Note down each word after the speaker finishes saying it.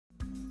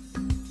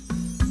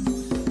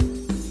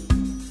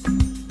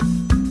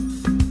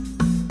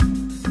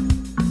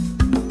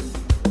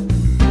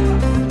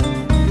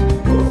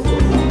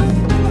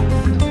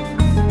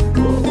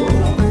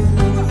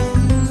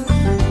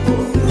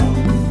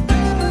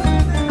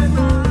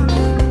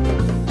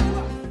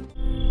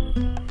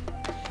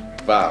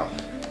Wow.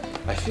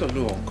 I feel a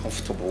little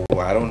uncomfortable.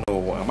 I don't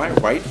know. Am I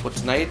right for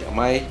tonight? Am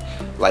I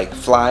like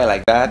fly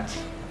like that?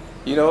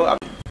 You know,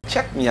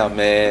 check me out,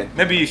 man.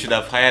 Maybe you should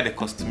have hired a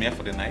costumier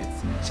for the night.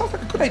 Sounds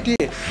like a good idea.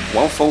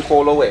 One phone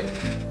call away.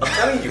 I'm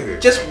telling you,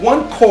 just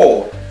one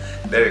call.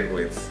 Derek,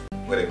 wait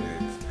a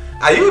minute.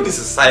 Are you this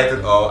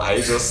excited or are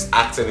you just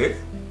acting it?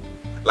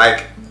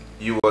 Like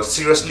you were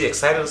seriously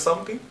excited or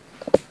something?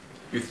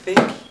 You think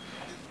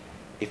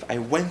if I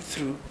went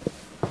through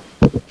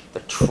the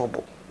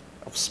trouble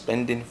of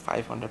spending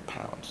 £500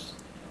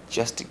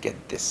 just to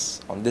get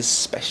this on this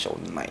special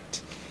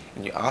night,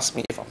 and you ask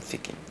me if I'm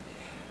thinking,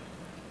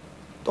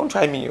 don't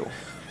try me, yo.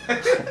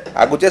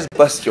 I could just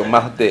bust your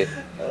mouth there.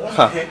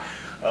 Okay.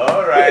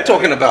 All right. What are you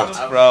talking about?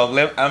 No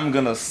problem. I'm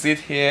gonna sit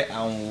here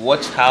and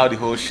watch how the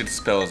whole shit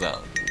spells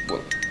out.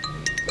 Well,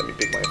 let me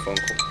pick my phone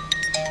call.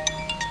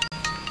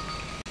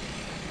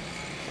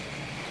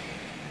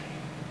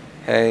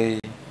 Hey.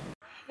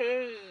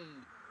 Hey,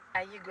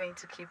 are you going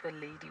to keep a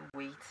lady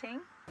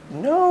waiting?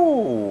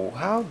 No,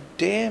 how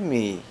dare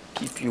me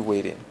keep you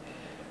waiting.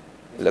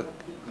 Look,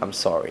 I'm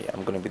sorry.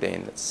 I'm gonna be there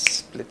in a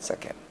split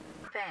second.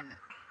 Then,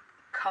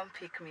 come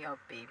pick me up,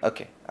 baby.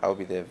 Okay, I'll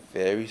be there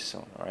very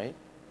soon, alright?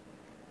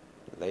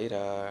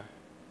 Later.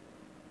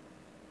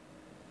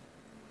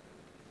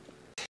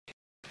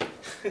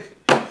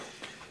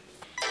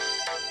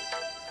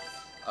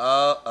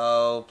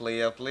 Oh,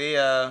 player.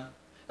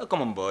 Oh,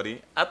 come on,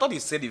 buddy. I thought you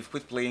said you've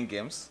quit playing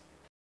games.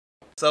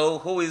 So,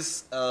 who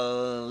is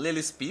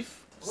Lily Spiff?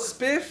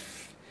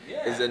 Spiff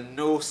Yeah. is a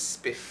no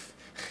spiff.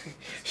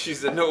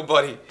 She's a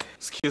nobody.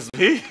 Excuse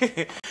me?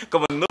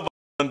 Come on, nobody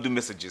don't do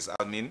messages.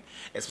 I mean,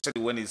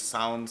 especially when it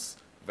sounds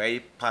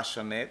very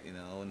passionate, you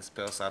know, when it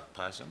spells out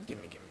passion.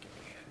 Give me.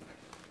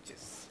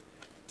 Just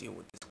deal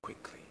with this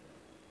quickly.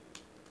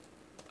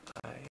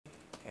 I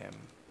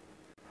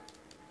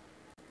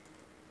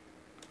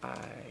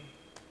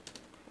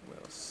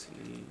will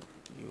see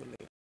you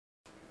later.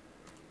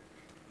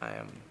 I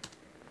am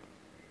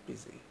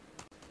busy.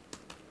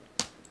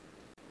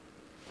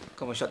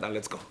 Come on, shut down,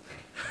 let's go.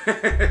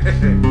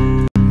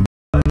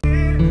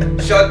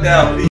 Shut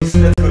down, please.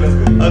 Let's go.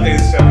 Okay,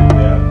 shut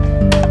down.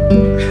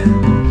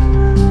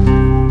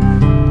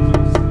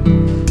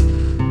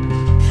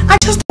 I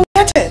just don't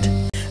get it.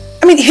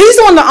 I mean, he's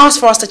the one that asked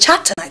for us to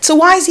chat tonight, so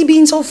why is he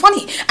being so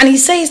funny? And he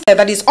says there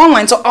that he's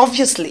online, so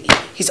obviously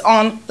he's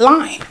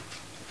online.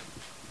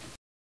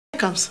 Here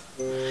comes.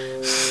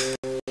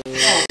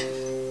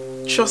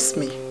 Trust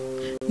me,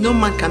 no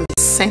man can be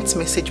sent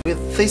message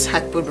with these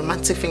hyper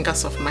romantic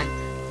fingers of mine.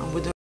 And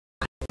we don't.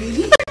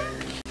 Really?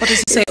 What does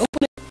he say?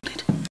 Open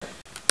it.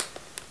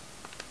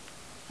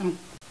 I'm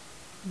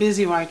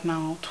busy right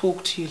now. I'll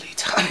talk to you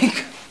later.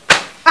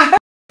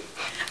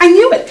 I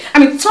knew it. I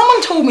mean,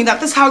 someone told me that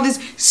this is how these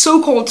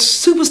so-called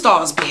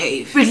superstars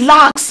behave.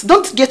 Relax.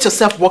 Don't get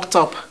yourself worked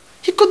up.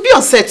 He could be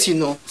upset, you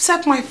know.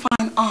 Set my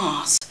fine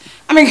ass.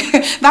 I mean,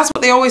 that's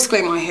what they always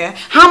claim I hear.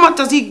 How much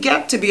does he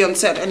get to be on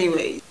set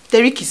anyway?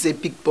 Derek is a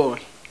big boy.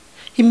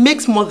 He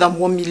makes more than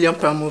 1 million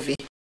per movie.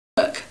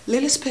 Look,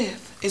 Lily Spiff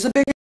is a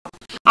big girl.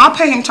 I'll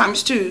pay him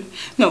 ×2.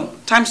 No,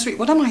 ×3.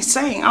 What am I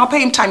saying? I'll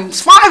pay him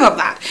 ×5 of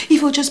that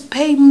if he'll just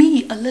pay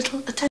me a little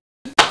attention.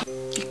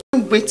 You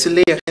can't wait to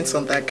lay your hands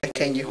on that guy,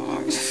 can you?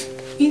 Oh,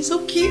 he's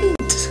so cute.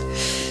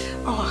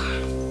 Oh,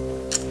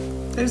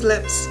 those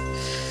lips.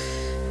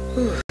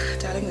 Ooh,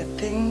 darling, the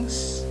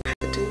things I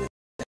could do with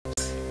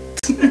lips.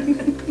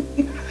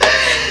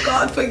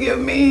 God forgive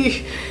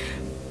me.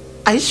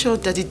 Are you sure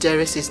Daddy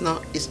Darius is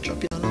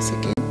dropping on us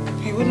again?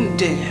 He wouldn't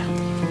dare.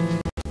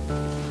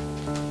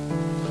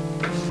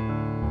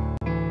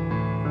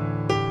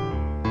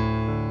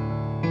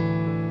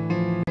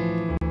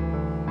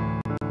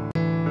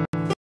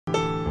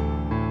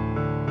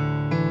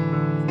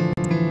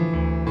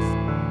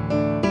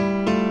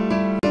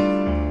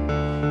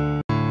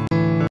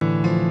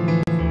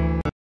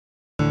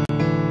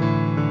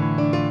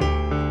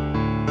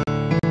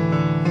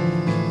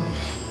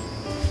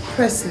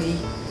 Presley,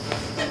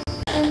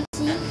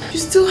 Auntie, you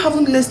still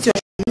haven't laced your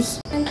shoes?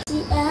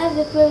 Auntie, I have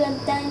a problem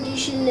tying the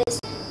shoelace.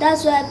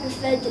 That's why I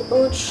prefer the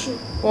old shoe.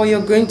 Well,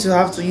 you're going to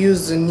have to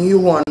use the new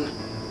one.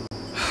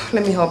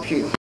 Let me help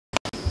you.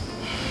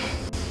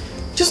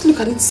 Just look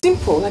at it,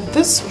 simple, like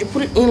this. You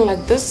put it in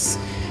like this,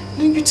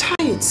 then you tie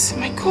it.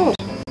 My God.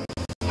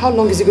 How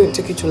long is it going to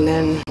take you to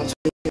learn how to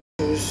lace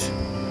your shoes?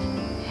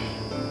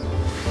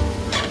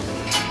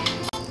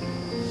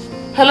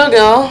 Hello,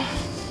 girl.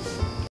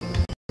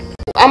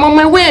 I'm on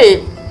my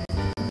way.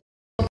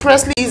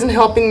 Presley isn't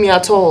helping me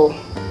at all.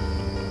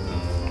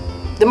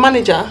 The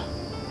manager?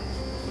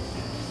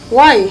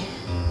 Why?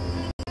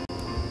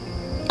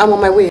 I'm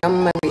on my way.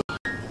 Bye,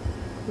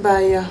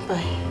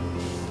 bye.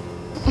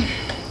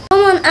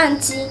 Come on,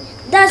 Auntie.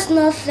 That's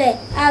not fair.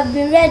 I've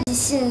been ready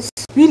since.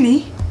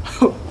 Really?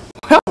 Well,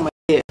 my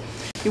dear,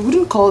 you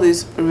wouldn't call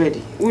this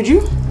ready, would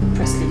you?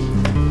 Presley.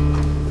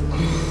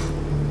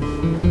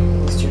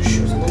 It's your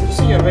shoes, and then you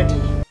say you're ready.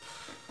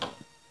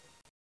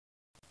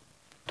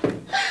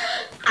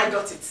 I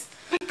got it.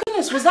 My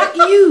goodness, was that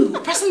you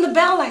pressing the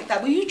bell like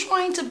that? Were you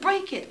trying to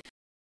break it?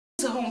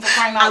 home for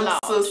crying out loud.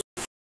 I'm so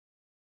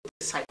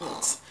excited.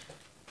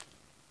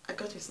 I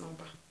got his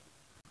number.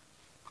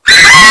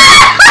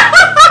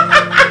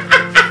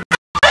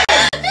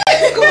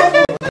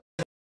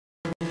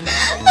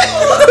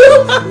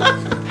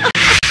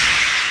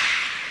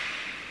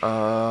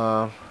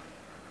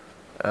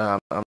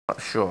 I'm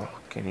not sure.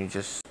 Can you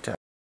just tell?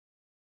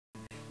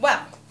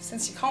 Well,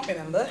 since you can't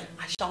remember,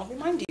 I shall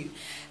remind you.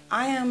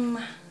 I am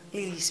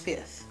Lily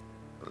Smith.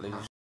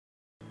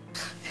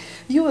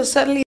 You were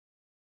certainly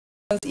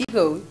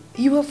ego.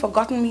 You have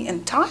forgotten me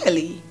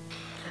entirely.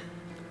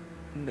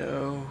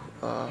 No,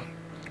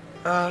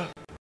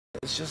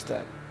 it's just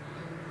that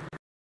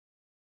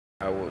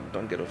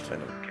don't get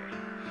offended, okay?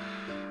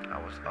 I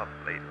was up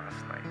late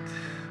last night,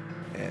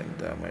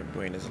 and my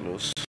brain is a little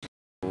slow.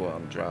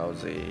 I'm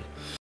drowsy.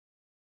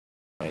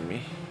 Mind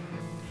me?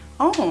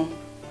 Oh,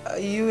 are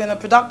you in a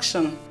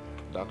production?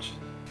 Production?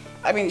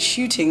 I mean,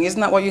 shooting. Isn't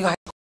that what you guys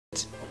call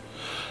it?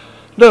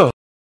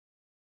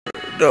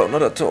 No,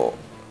 not at all.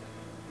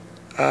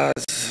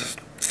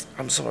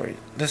 I'm sorry.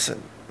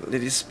 Listen,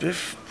 Lady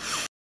Spiff,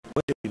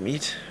 where did we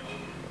meet?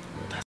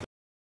 That's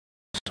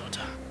the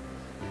daughter.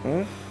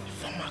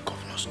 Former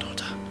governor's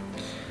daughter.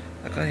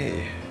 I can't hear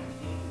you.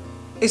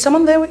 Is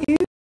someone there with you?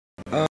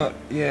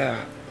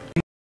 Yeah.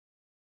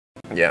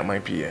 Yeah, my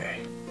PA.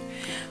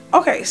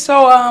 Okay,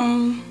 so,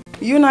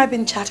 you and I have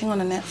been chatting on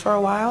the net for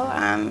a while,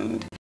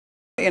 and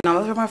your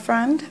number from my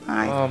friend.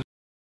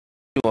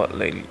 What,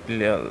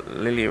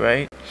 Lily,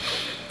 right?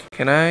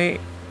 Can I,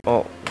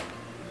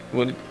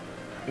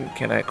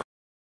 can I?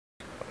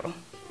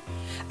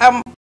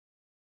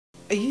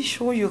 Are you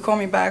sure you'll call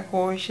me back,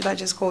 or should I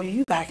just call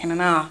you back in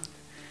an hour?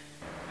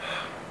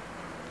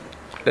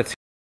 Let's see.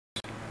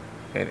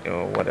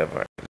 Or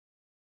whatever.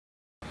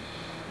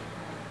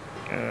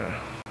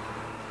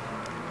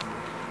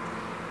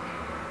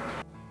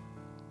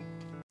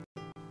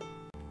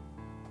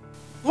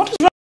 What is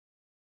wrong?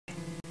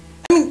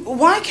 I mean,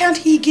 why can't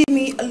he give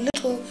me a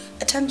little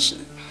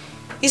attention?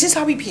 Is this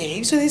how he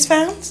behaves with his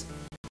fans?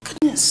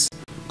 Goodness.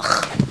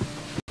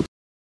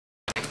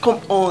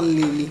 Come on,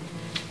 Lily.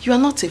 You are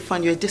not a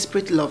fan, you're a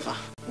desperate lover.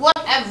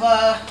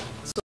 Whatever.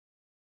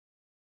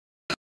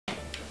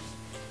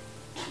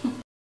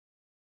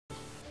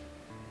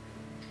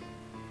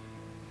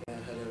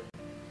 Hello.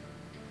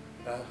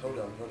 Hold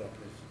on,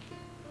 please.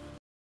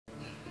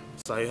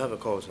 Sir, you have a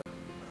call, sir.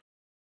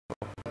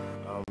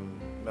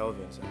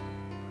 Melvin, sir.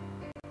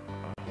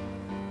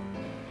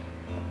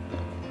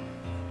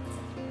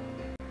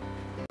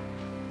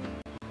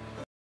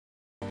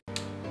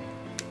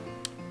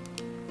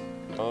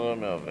 Hello,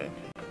 Melvin.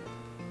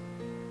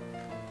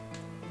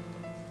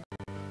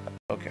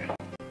 Okay.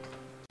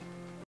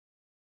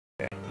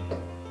 Yeah.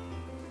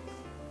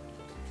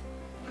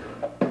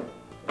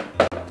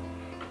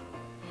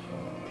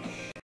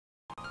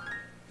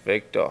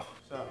 Victor.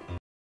 Sir.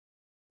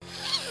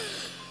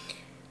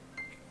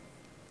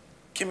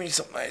 Give me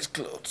some nice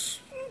clothes.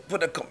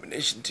 Put a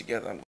combination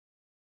together.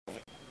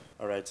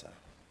 Alright, sir.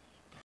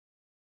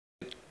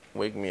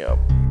 Wake me up.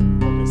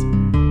 Okay, sir.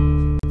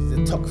 It's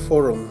a talk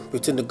forum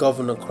between the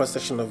governor and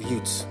cross-section of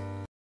youths,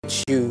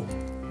 which you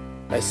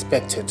are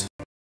expected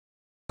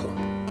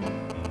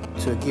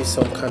to give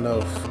some kind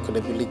of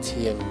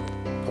credibility and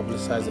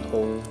publicize the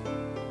whole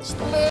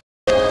stuff.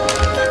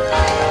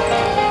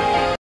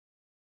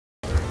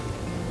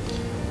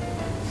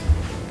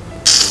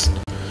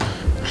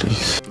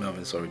 Please.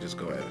 Melvin, sorry, just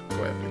go ahead.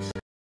 Go ahead, please.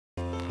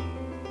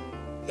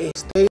 A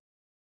state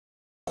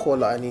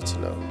caller I need to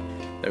know.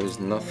 There is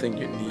nothing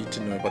you need to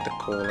know about the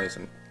caller. It's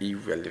an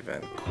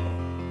irrelevant call.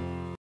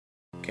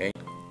 Okay?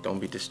 Don't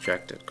be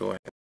distracted. Go ahead.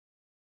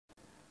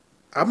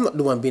 I'm not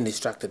the one being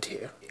distracted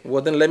here.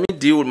 Well, then let me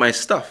deal with my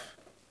stuff.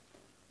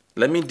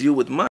 Let me deal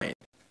with mine.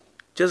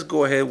 Just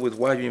go ahead with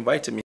why you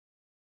invited me.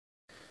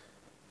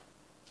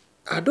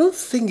 I don't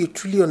think you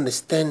truly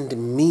understand the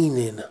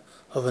meaning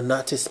of an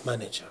artist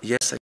manager.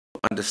 Yes, I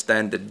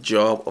understand the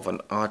job of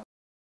an artist.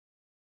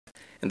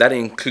 And that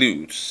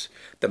includes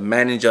the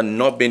manager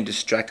not being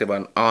distracted by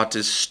an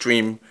artist's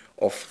stream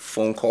of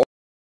phone calls.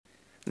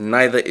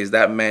 Neither is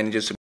that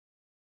manager to be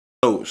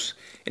nose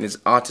in his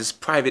artist's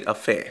private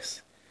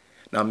affairs.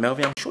 Now,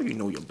 Melvin, I'm sure you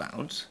know your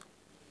bounds.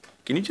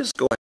 Can you just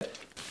go ahead?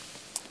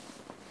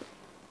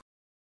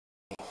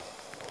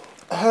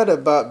 I heard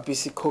about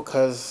BC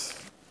Coker's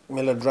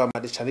melodrama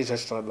at the Chinese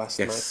restaurant last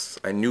night. Yes,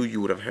 I knew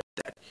you would have heard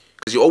that.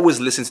 Because you always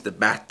listen to the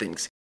bad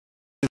things,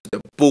 the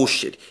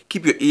bullshit.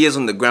 Keep your ears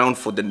on the ground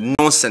for the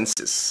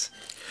nonsenses.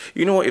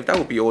 You know, if that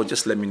would be all,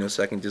 just let me know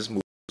so I can just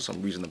move to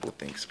some reasonable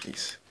things,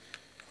 please.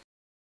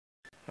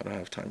 I don't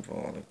have time for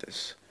all of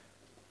this.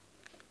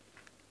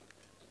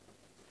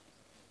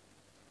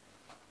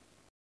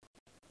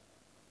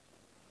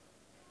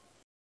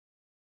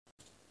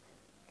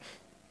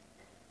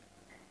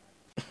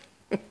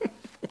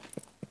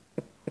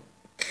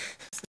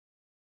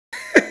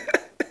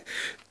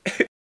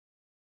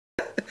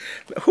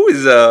 Who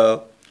is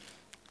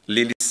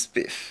Lily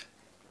Spiff?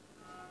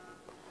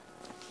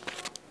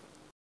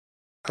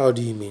 How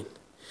do you mean?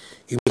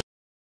 You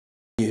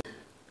mean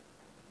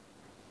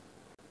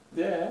you?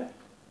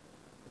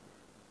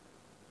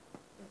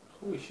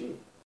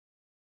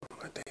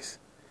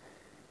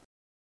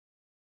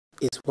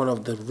 is one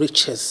of the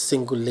richest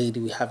single lady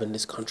we have in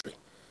this country.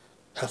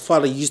 Her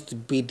father used to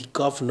be the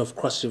governor of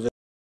Cross River,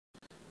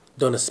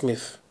 Donna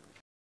Smith.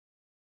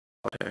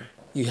 Okay.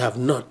 You have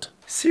not.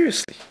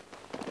 Seriously.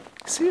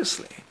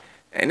 Seriously.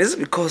 And this is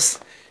because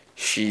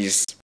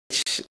she's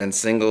rich and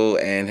single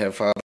and her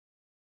father.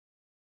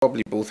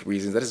 Probably both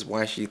reasons. That is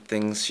why she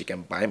thinks she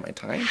can buy my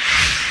time.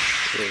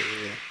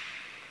 Yeah.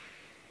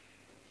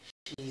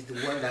 She's the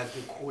one that's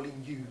been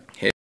calling you.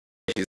 Yeah,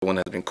 she's the one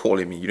that's been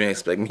calling me. You don't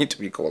expect me to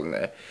be calling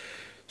her.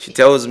 She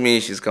tells me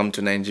she's come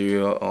to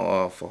Nigeria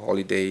for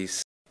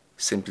holidays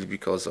simply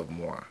because of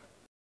moi.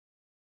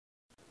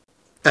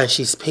 And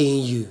she's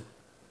paying you.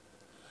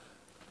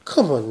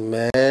 Come on,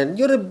 man.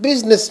 You're a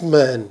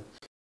businessman.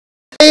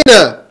 Pay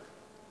her.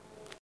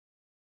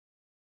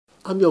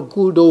 I'm your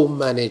good old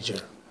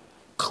manager.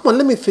 Come on,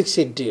 let me fix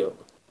a deal.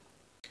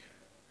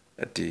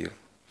 A deal?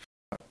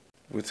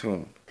 With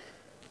whom?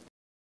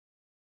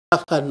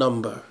 Have her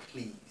number,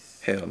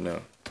 please. Hell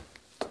no.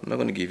 I'm not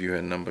going to give you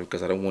her number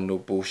because I don't want no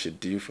bullshit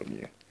deal from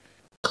you.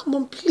 Come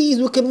on, please.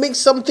 We can make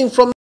something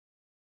from...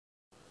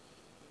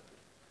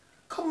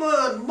 Come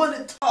on.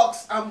 Money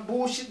talks and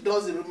bullshit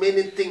does the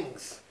remaining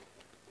things.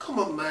 Come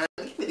on, man.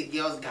 Give me the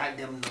girl's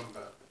goddamn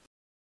number.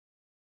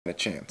 A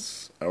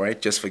chance.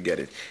 Alright? Just forget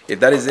it. If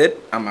that is it,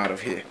 I'm out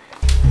of here.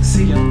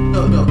 See ya.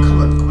 No,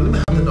 come on. Let me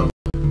have the number.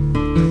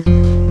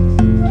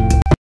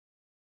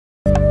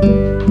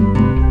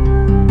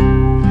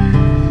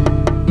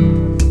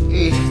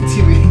 Hey,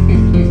 Timmy.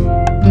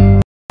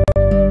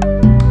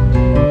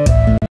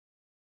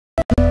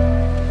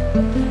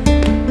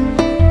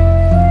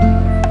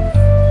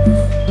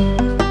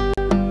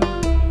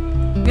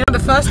 You know, the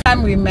first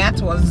time we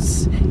met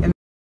was in,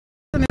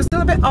 and it was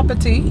still a bit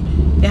uppity.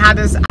 He had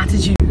this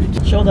attitude.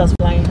 Shoulders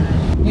flying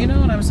high. You know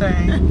what I'm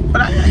saying?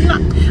 But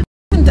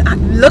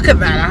look at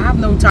that. I have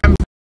no time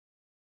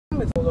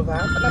with all of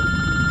that. But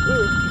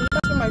ooh,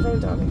 that's my phone,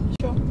 darling.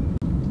 Sure.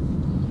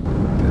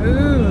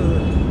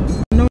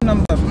 Ooh, no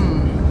number.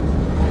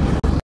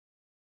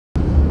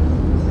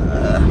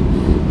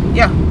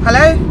 Yeah.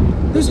 Hello.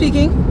 Who's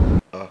speaking?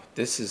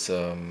 This is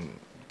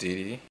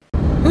Didi.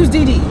 Who's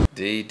Didi?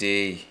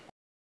 Didi.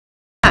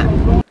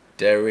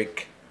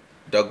 Derek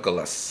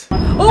Douglas.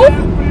 Oh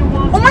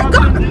my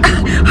God.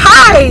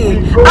 Hi.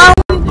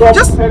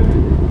 Just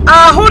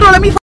hold on.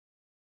 Let me.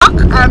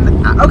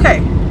 And okay.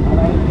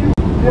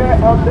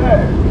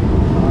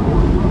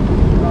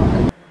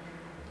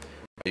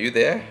 Are you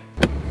there?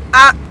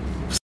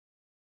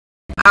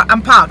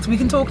 I'm parked. We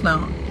can talk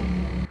now.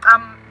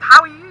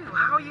 How are you?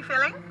 How are you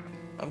feeling?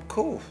 I'm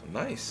cool.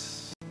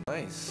 Nice.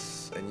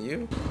 And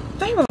you?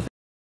 Very well.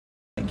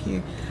 Thank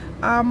you.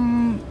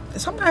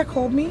 Some guy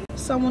called me.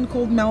 Someone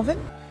called Melvin.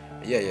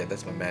 Yeah,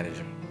 that's my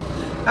manager.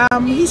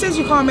 He says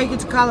you can't make it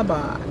to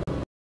Calabar.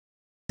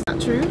 Is that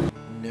true?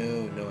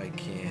 No, I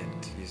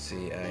can't. You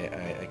see,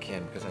 I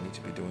can't because I need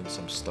to be doing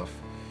some stuff,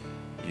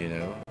 you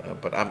know.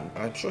 But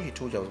I'm sure he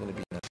told you I was going to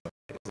be in a...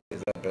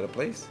 Is that a better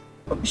place?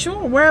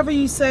 Sure, wherever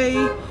you say,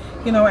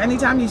 you know,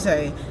 anytime you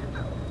say.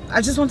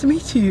 I just want to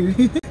meet you.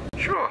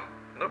 Sure,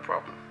 no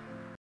problem.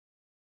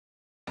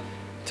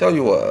 Tell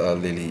you what,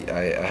 Lily,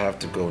 I have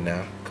to go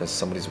now because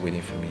somebody's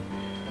waiting for me.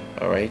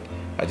 All right?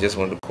 I just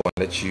wanted to call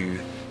and let you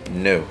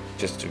know,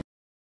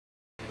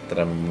 that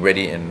I'm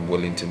ready and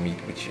willing to meet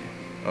with you.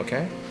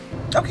 Okay?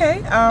 Okay.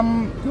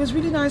 It was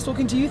really nice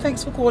talking to you.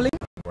 Thanks for calling.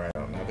 Right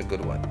on. Have a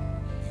good one.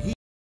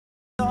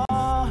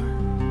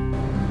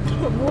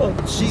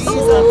 She's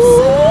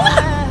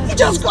he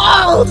just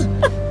called.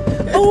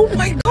 Oh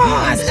my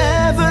God.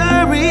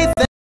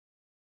 Everything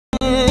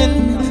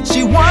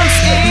she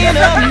wants in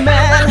a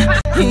man.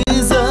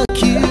 He's a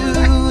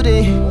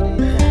cutie.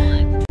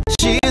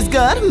 She's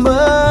got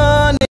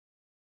money.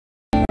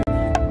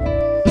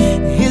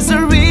 He's the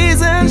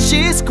reason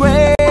she's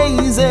crazy.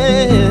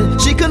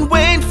 She can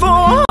wait for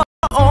her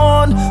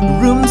own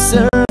room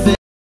service.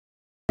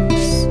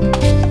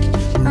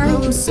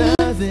 Room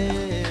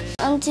service.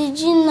 Auntie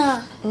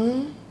Gina.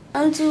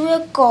 Auntie,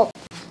 wake up.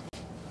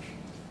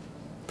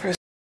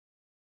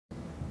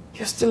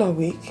 You're still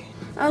awake?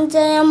 Auntie,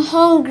 I am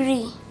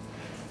hungry.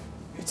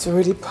 It's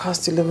already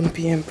past 11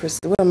 p.m.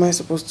 Presley. What am I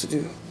supposed to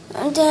do?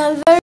 Auntie, I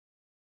am very...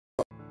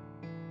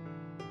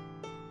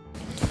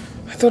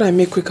 I thought I'd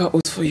make quicker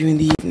oats for you in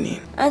the evening.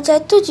 Auntie, I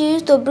thought you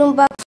used to bring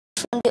back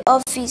food from the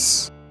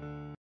office.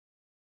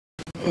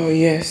 Oh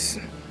yes,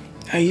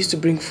 I used to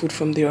bring food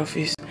from the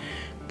office.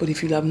 But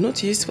if you have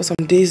noticed, for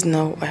some days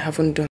now, I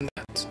haven't done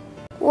that.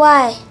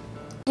 Why?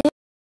 Do you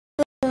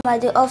do them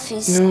at the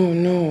office?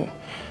 No.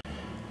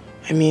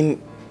 I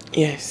mean,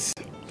 yes,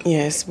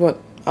 but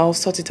I'll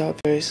sort it out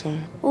very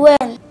soon.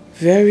 When?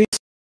 Very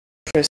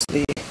soon,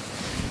 Presley.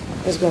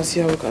 Let's go and see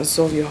how we can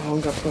solve your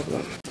hunger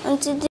problem.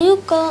 Auntie, do you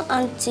call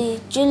Auntie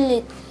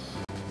Juliet?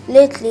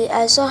 Lately,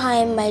 I saw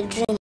her in my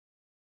dream.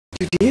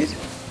 You did?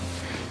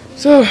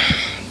 So,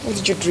 what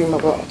did you dream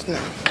about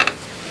now?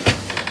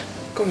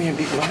 Come here,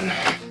 big man.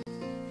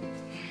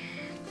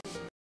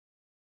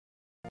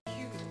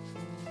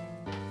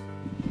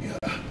 Yeah,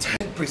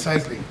 10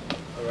 precisely.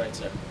 Alright,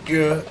 sir.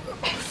 Gear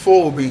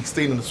 4 will be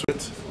staying in the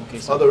suite. Okay,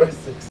 sir. All the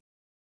rest is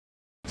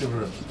the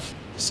room.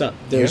 Sir,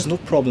 there is no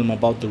problem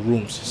about the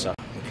rooms, sir.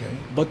 Okay.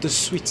 But the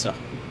suite, sir.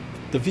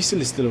 The VC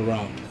is still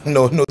around.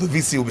 No, the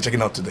VC will be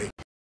checking out today.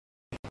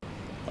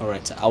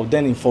 Alright, sir. I'll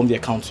then inform the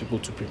accounts people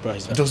to prepare,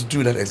 sir. Just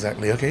do that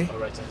exactly, okay?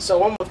 Alright, sir. So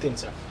one more thing,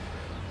 sir.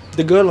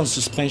 The girl on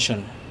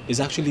suspension is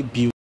actually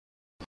billed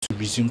to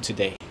resume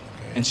today.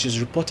 Okay. And she's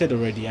reported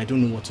already. I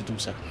don't know what to do,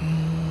 sir.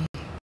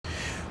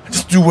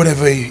 Just do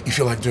whatever you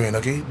feel like doing,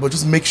 okay? But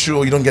just make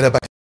sure you don't get her back.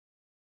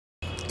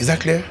 Is that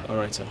clear?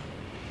 Alright, sir.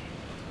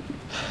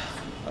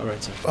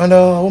 Alright, sir. And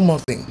one more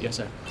thing. Yes,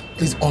 sir.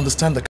 Please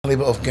understand the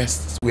caliber of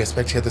guests we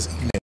expect here this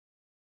evening.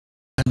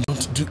 And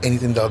don't do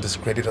anything that will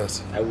discredit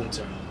us. I won't,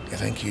 sir. Yeah,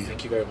 thank you.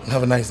 Thank you very much.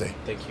 Have a nice day.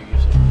 Thank you,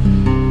 sir.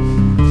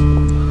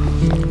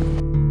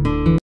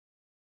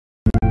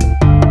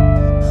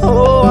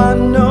 Oh, I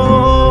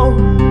know.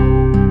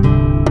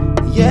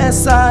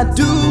 Yes, I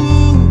do.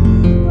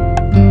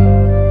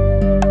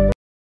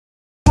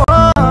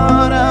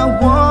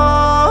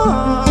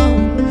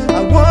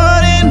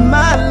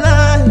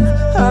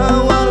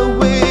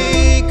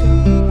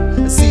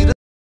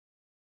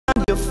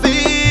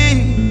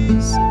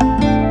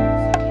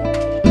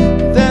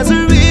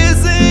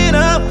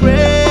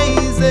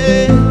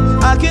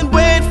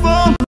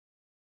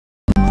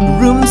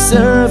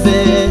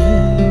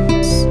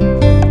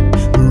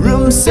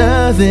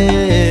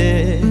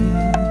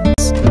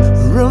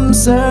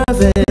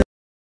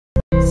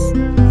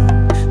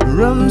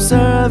 Room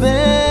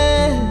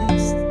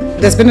service.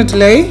 There's been a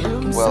delay?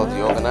 Well,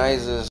 the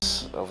organizers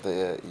of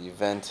the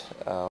event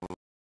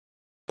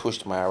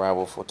pushed my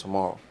arrival for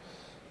tomorrow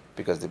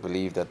because they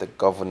believe that the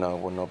governor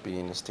will not be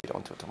in the state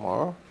until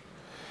tomorrow,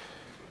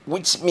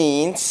 which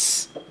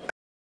means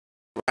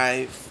I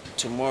arrive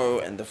tomorrow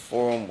and the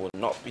forum will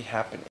not be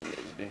happening.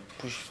 It's been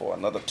pushed for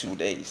another 2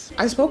 days.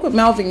 I spoke with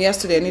Melvin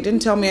yesterday and he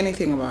didn't tell me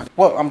anything about it.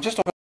 Well, I'm just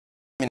talking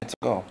minutes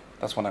ago.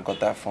 That's when I got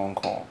that phone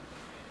call.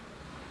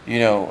 You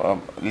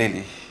know,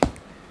 Lily,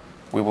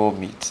 we will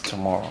meet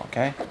tomorrow,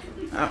 okay?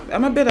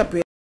 I'm a bit up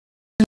here.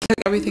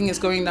 Everything is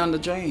going down the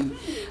drain.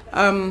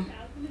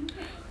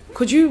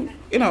 Could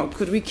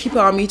could we keep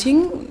our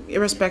meeting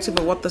irrespective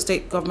of what the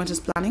state government is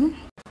planning?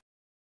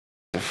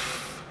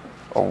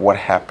 Or what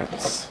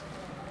happens,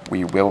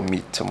 we will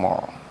meet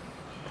tomorrow,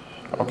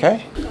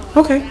 okay?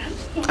 Okay.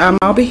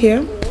 I'll be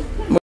here.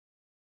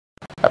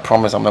 I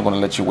promise I'm not going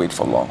to let you wait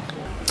for long.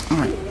 All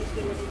right.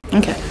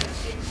 Okay.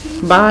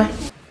 Bye.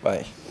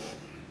 Bye.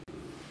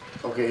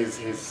 Okay,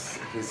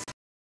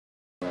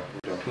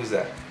 Who's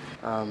that?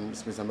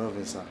 It's Mr.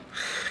 Melvin, sir.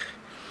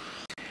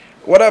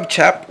 What up,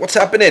 chap? What's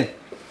happening?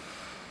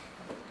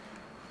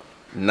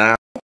 Now?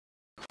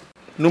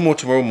 No more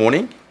tomorrow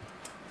morning?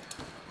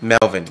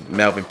 Melvin,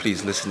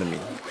 please listen to me.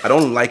 I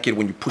don't like it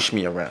when you push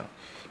me around.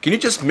 Can you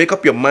just make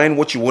up your mind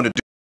what you want to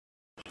do?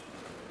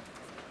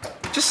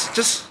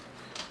 Just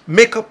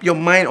make up your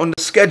mind on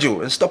the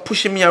schedule and stop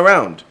pushing me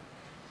around.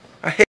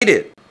 I hate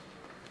it.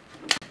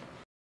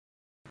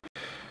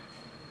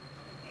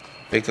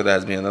 Victor, there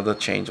has been another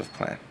change of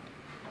plan.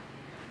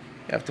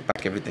 You have to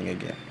pack everything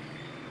again.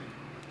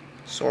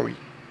 Sorry.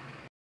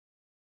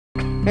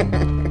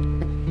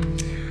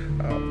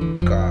 Oh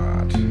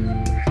God, I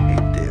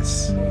hate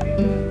this.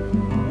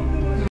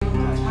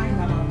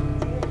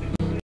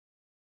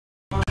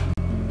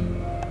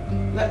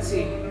 Let's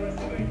see.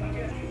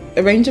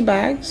 Arrange the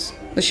bags,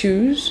 the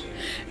shoes,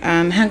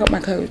 and hang up my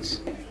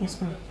coats.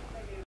 Yes, ma'am.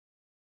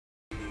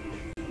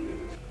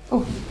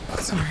 Oh,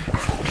 sorry.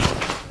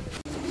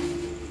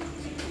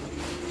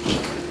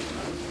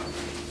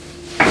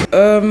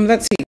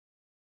 Let's see.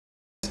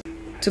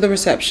 To the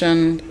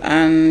reception,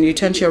 and you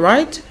turn to your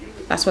right.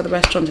 That's where the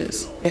restaurant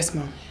is. Yes,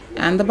 ma'am.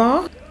 And the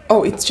bar?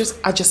 Oh, it's just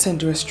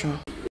adjacent the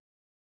restaurant.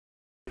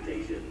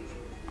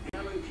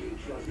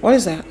 What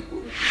is that?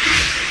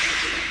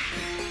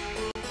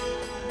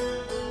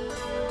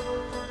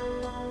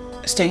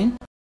 A stain?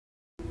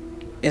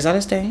 Is that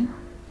a stain?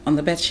 On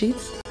the bed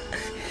sheets?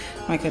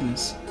 My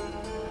goodness.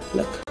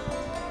 Look,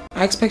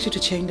 I expect you to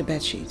change the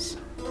bed sheets.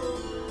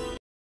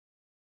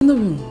 Clean the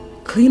room.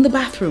 Clean the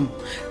bathroom.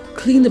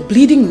 Clean the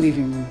bleeding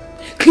living room.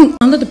 Clean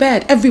under the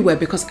bed, everywhere,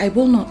 because I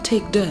will not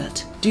take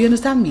dirt. Do you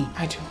understand me?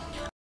 I do.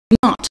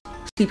 Not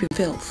sleep in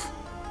filth.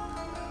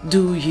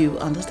 Do you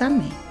understand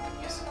me?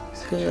 Yes.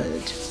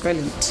 Good.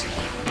 Brilliant.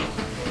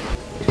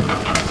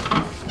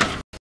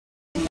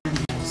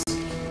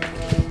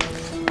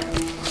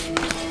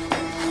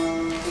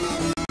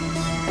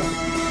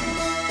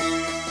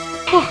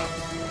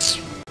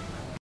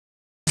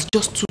 It's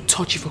just too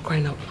touchy for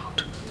crying out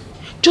loud.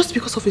 Just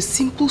because of a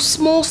simple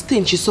small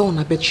stain she saw on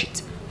her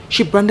bedsheet,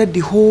 she branded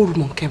the whole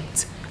room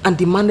unkempt and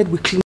demanded we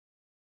clean.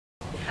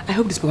 I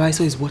hope this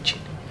supervisor is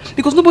watching,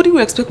 because nobody will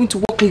expect me to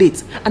work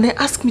late and then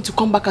ask me to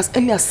come back as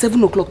early as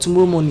 7 o'clock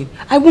tomorrow morning.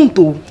 I won't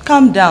though.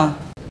 Calm down.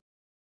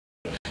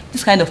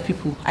 This kind of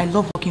people, I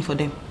love working for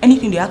them.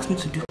 Anything they ask me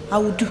to do, I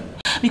will do.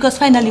 Because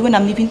finally when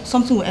I'm leaving,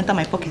 something will enter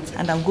my pocket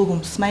and I'll go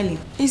home smiling.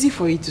 Easy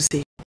for you to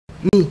say.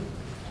 Me,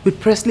 with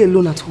Presley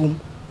alone at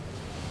home.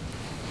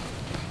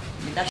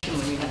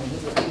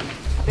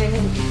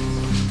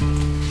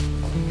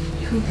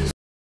 this.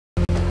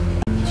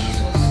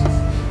 Jesus.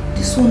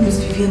 This one is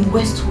Vivian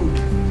Westwood.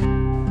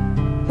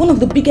 One of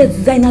the biggest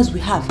designers we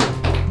have.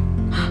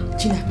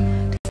 Gina.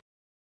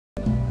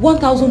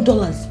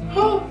 $1,000.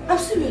 Oh, I'm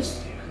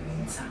serious.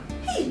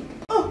 Hey,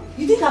 oh,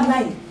 you think I'm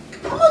lying?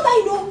 I'm not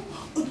lying, no.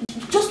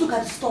 Just look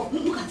at the stuff.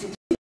 Look at it.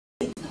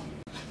 Feel it now.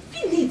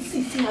 Feel it.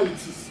 See how it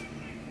is.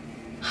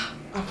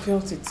 I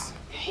felt it.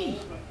 Hey,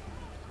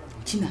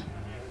 Gina,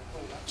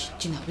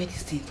 wear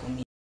this thing for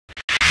me.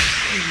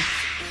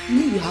 You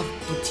know you have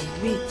booty.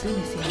 Wait, let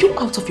me see. Are you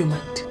out of your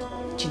mind?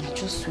 Gina,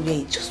 just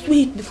wait. Just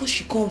wait before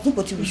she comes.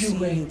 Nobody will see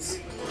you.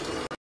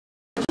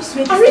 Just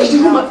wait. Arrange the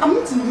room. I'm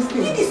not in this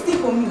thing. Wear this thing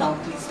for me now,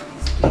 please.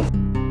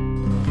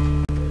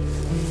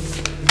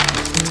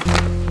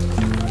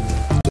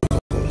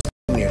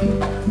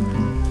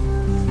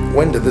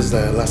 When did this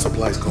last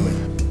supplies come in?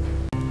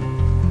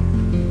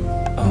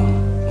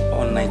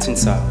 On 19th,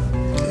 sir.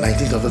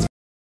 19th of this.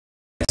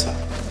 Yes, sir.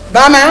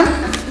 Bye, ma'am.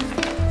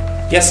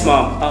 Yes,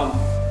 ma'am.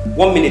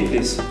 1 minute,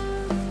 please.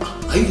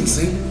 Are you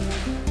insane?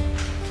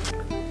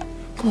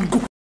 Come on, go.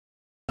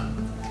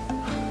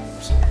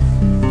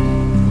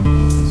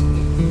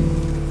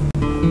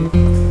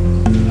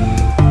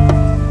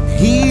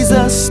 He's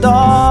a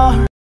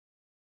star.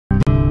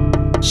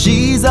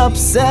 She's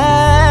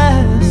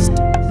obsessed.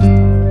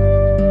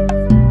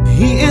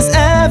 He is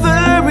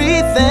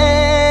everything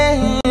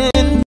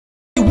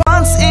he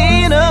wants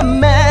in a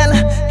man.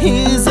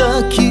 He's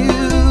a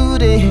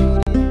cutie.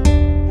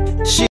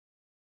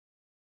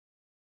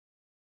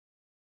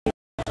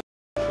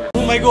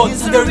 Oh my God,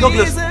 this is Derek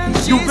Douglas.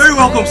 You're very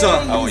welcome, sir.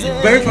 How are you?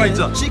 Very fine,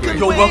 sir.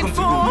 You're welcome to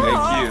go.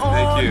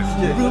 Thank you.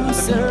 Room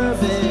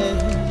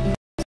service.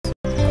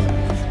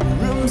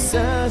 Room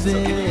service. So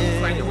can you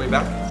find your way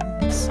back?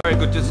 Very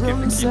good, just give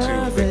the key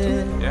to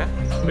Victor. Yeah?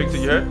 Victor,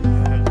 you heard?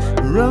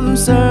 Room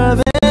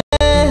service.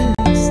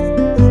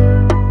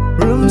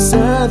 Room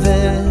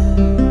service.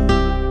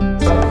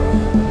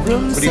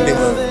 Room Good evening,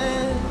 ma'am.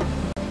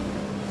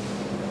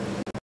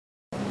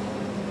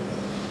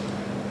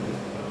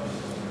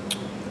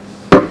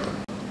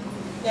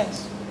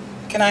 Yes.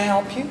 Can I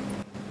help you?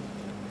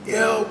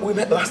 Yeah, we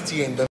met last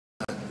year in the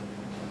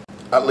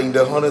at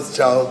Linda Hunter's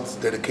child's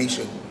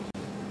dedication.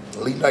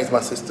 Linda is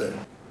my sister.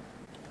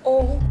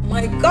 Oh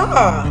my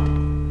God.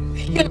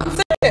 You're not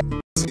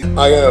serious.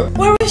 I am.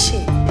 Where is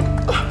she?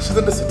 She's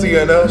in the city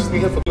here now. She's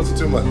been here for close to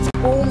 2 months.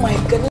 Oh my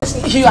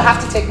goodness. You have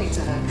to take me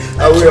to her.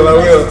 I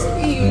will. You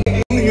too.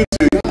 You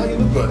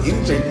look good. You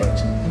didn't change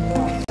much.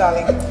 Oh,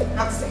 darling,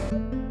 have to stay.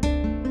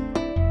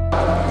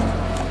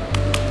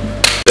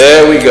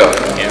 There we go.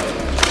 Yeah.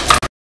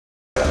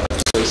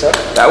 Sir?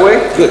 That way?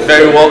 Good.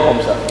 Very welcome,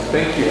 sir.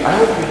 Thank you. I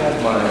hope you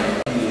have my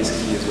PA's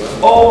key as well.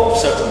 Oh,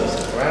 certainly, sir.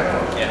 Right.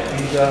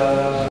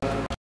 Yeah.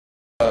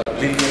 And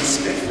Lillian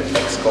Smith, the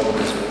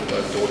ex-governor's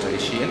daughter,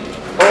 is she in?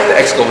 Oh, the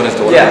ex-governor's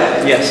daughter?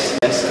 Yeah, yes,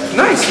 sir.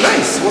 Nice.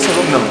 What's her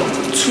room number?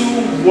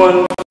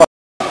 215.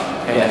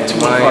 And yeah,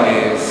 mine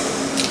is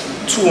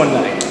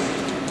 219.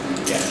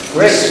 Yeah.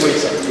 Great, sir.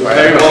 You're right.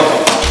 Very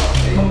welcome.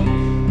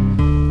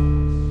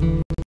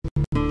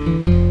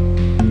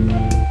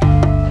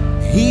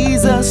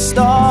 He's a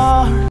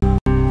star.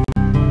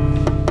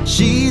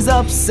 She's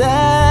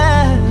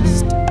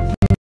obsessed.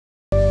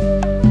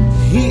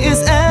 He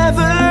is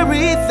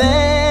everything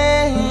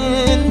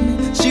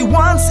she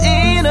wants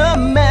in a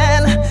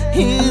man.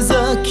 He's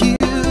a cute.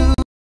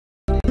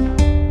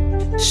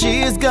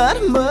 She's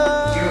got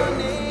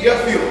money. Yeah,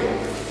 Phil.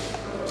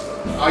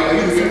 Are you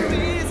here?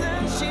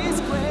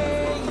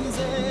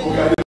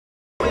 Okay.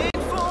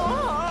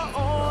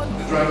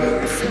 The driver.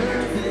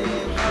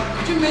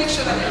 Could you make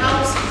sure that the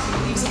house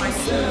leaves my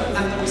phone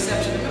at the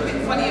reception? I'm a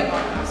bit funny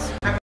about this.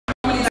 I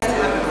really like to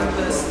have it on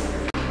this.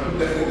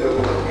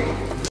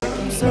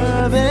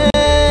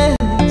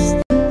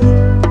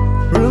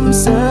 Room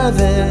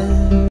service.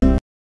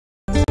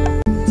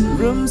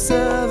 Room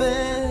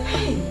service.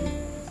 Hey,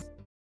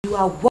 you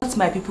are what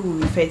my people will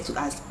refer to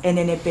as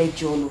Enenebe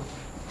Jolo.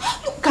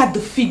 Look at the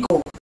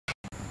figure.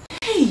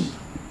 Hey,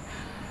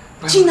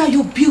 Gina,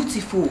 you're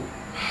beautiful.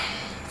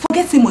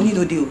 Forget the money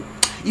no deal.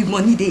 If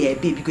money there,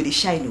 baby, go they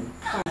shine. No.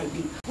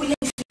 Well,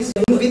 let's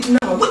move it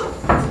now.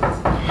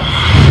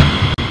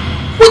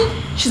 Wait.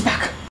 She's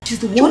back. She's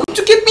the one. You're going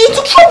to get me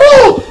into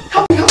trouble.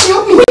 Help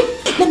me.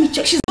 Wait, let me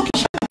check. She's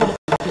looking.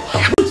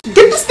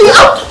 Get this thing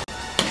out.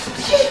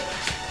 Wait.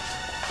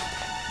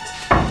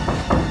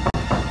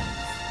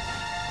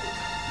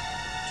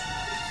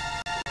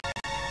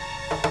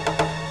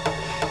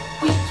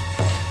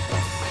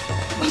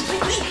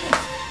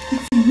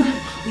 It's a man.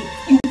 Wait,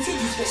 you will take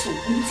this vessel.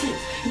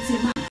 It's a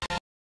man.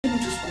 Let me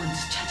just go and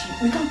discharge him.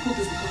 We can't put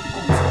this before he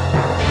comes.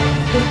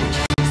 Don't go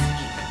check this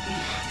again.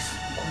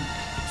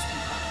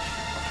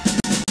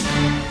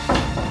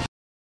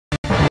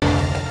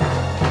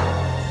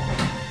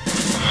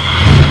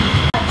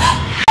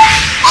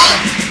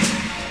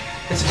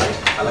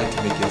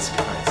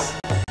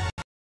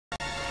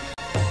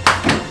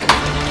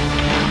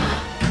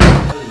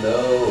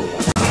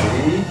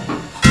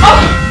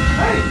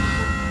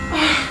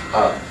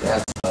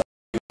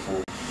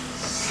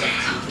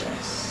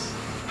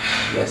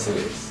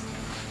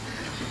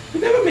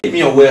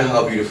 aware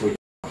how beautiful you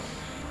are.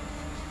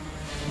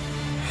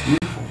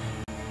 Beautiful.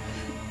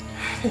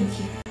 Thank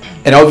you.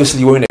 And obviously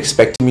you weren't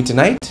expecting me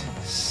tonight,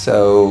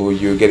 so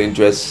you're getting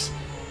dressed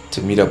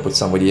to meet up with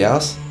somebody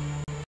else.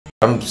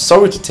 I'm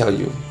sorry to tell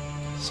you,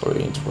 sorry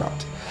to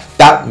interrupt.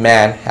 That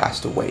man has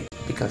to wait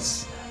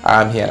because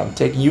I'm here and I'm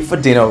taking you for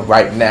dinner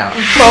right now.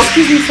 Well,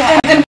 excuse me, sir.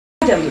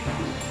 Madam,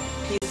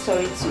 he's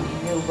sorry to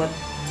email, but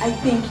I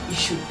think you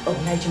should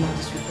oblige him on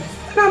this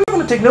request. No, I'm not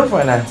going to take no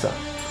for an answer.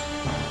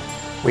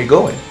 Where you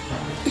going?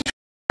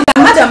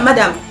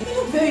 Madam, you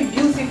look very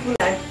beautiful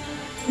and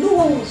no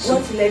one would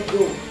want to let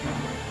go.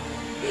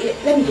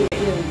 Let me get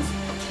earrings.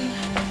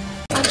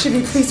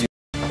 Actually, please.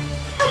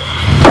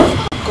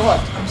 God,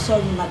 I'm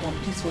sorry, madam.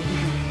 Please forgive me.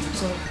 I'm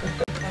sorry.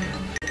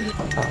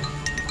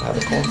 I have a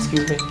call,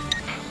 excuse me.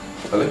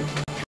 Hello?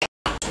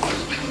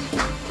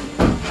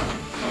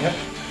 Yeah?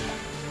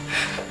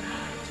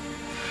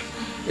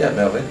 Yeah,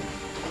 Melvin.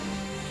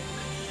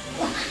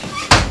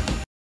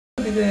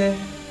 I'll be there.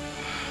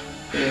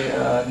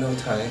 Yeah, no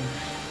time.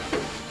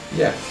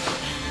 Yeah.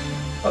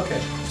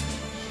 Okay.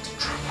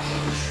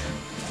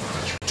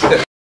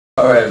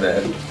 Alright,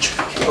 man.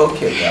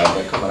 Okay,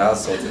 Melvin. Come on, I'll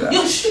sort it out.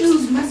 Your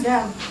shoes,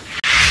 madam.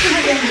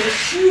 Madam, your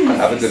shoes.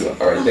 Have a good one.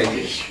 Alright, thank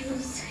you.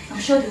 I'm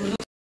sure they will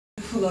look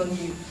beautiful on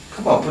you.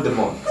 Come on, put them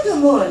on. Put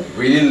them on.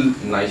 Really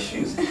nice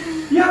shoes.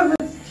 You have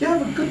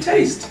a good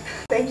taste.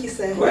 Thank you,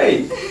 sir.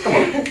 Wait, come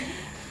on.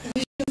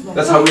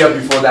 That's how we are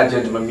before that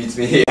gentleman meets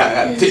me here.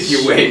 I'll take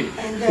you away.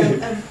 And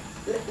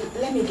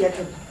let me get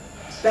the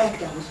bag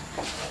down.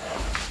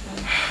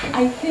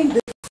 I think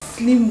the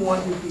slim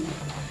one will be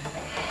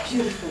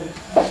beautiful.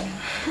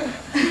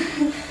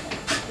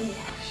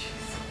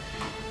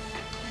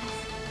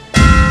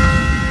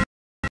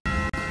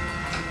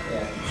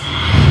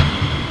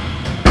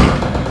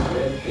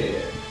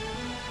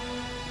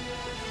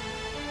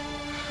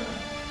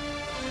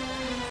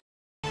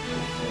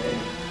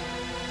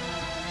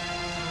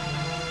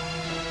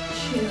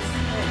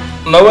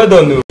 No, I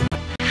don't know.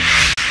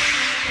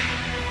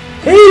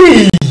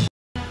 Hey!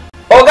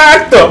 Oga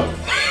actor!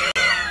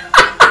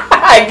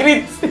 I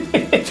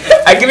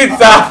greet,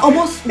 sir.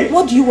 Almost,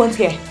 what do you want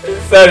here?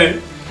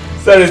 Sorry,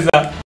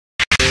 sir.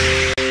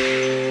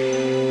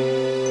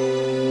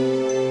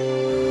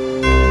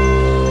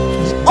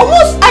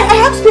 Almost, I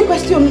asked you a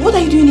question. What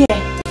are you doing here?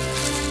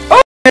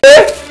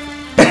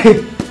 Okay.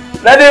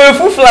 Now the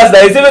full flask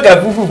that you say make I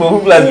put food for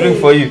full flask bring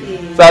for you.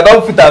 So I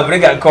don't put a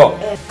break and come.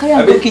 Carry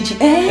on go kitchen.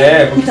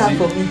 Put that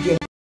for me there.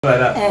 Like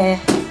that.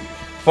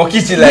 For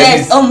kitchen like yes,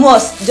 this. Yes,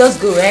 almost. Just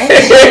go, eh?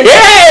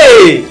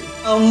 Hey!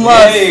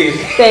 Almost. Hey.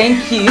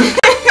 Thank you.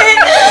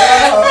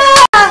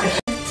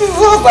 Jesus,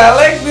 I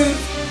like this.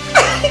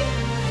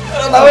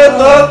 I like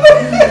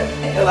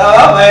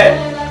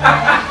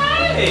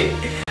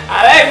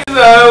this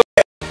one.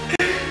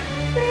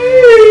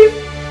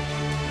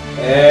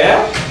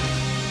 Yeah.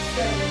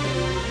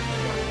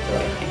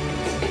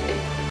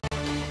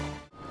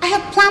 I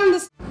have planned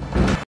this.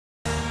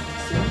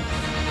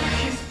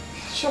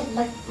 Sure,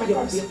 my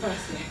purse.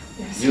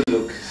 Yes. You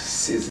look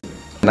sizzling.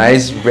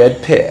 Nice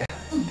red pair.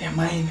 They're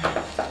mine.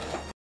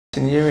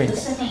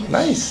 Earrings.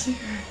 Nice.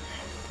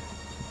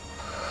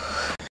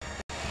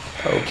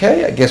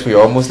 Okay, I guess we're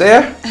almost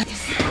there.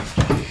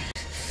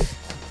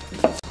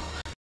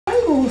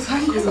 Bangles.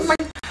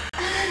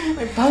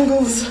 My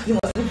bangles.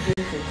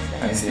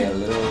 I see a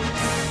little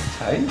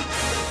tight.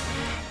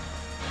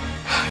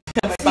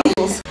 My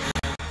bangles.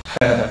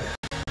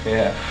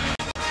 Yeah.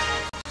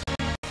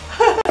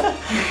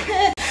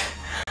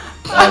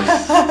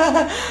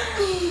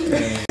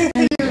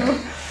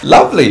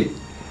 Lovely.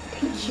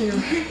 Thank you.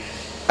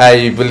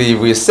 I believe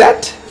we're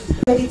set.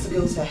 Ready to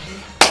go, sir.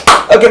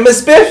 Okay,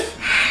 Miss Biff.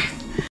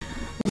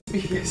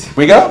 Yes.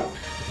 We go.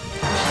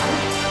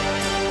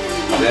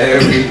 There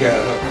we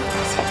go.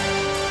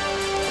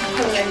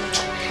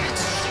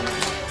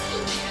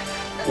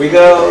 We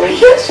go.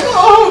 Yes,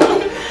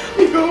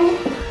 we go.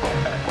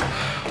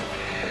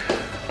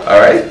 All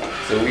right.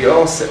 So we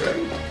all set, right?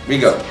 We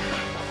go.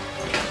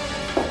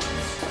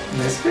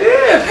 Miss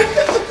Biff.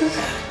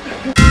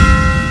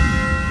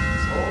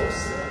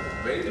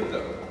 Ready to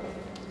go.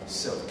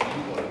 So, do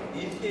you want to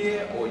eat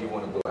here or you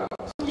want to go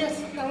out?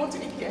 Yes, I want to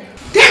eat here.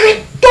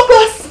 Derek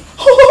Douglas!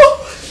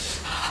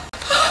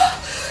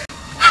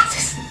 That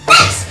is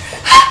nice!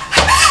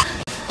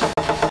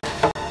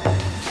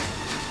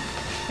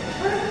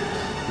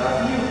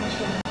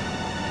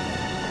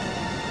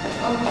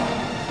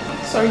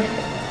 Sorry.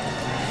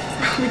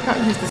 We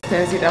can't use the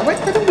stairs either. Why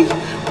don't we go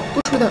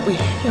through that way?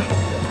 Yeah.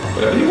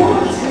 Whatever you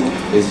want.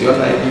 It's your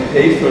night. You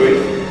pay for it.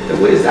 The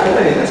way is that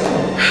way. Let's go.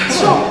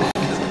 Sure.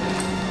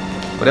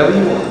 Whatever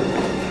you want.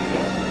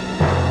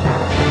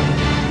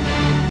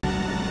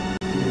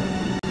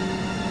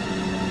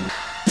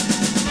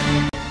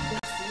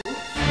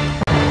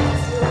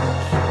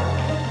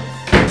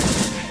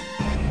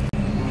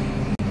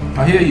 I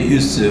hear you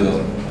used to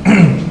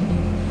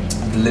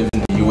live in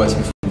the US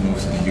before you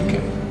moved to the UK.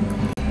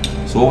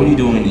 So what were you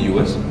doing in the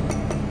US?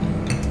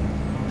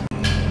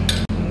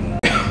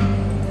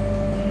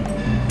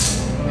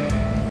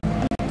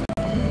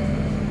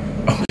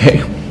 Hey,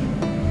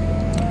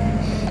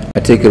 I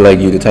take it like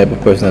you're the type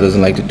of person that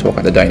doesn't like to talk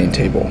at the dining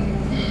table.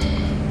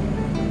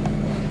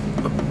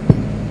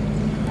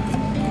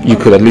 You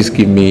could at least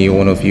give me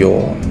one of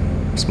your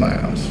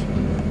smiles.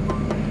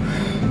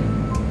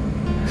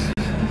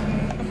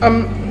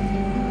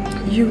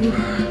 You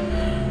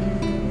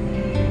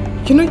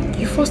know,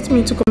 you forced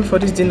me to come for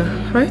this dinner,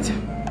 right?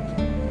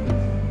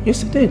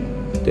 Yes, I did.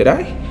 Did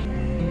I?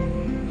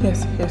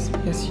 Yes,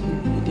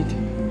 you did.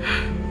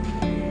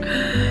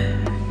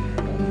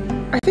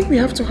 I think we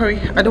have to hurry.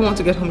 I don't want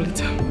to get home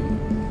later.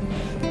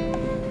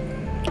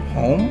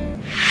 Home?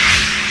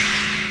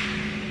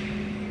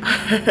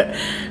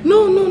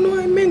 No,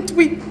 I meant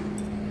we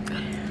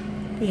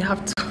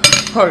have to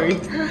hurry.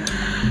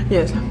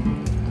 Yes,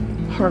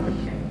 hurry.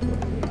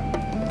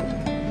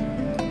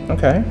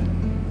 Okay.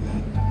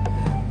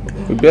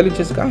 We barely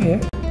just got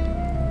here.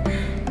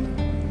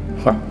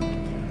 Well,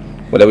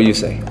 whatever you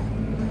say.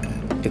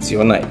 It's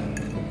your night.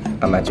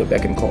 I'm at your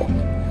beck and call.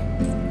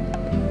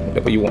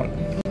 Whatever you want.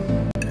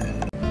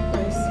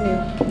 I see.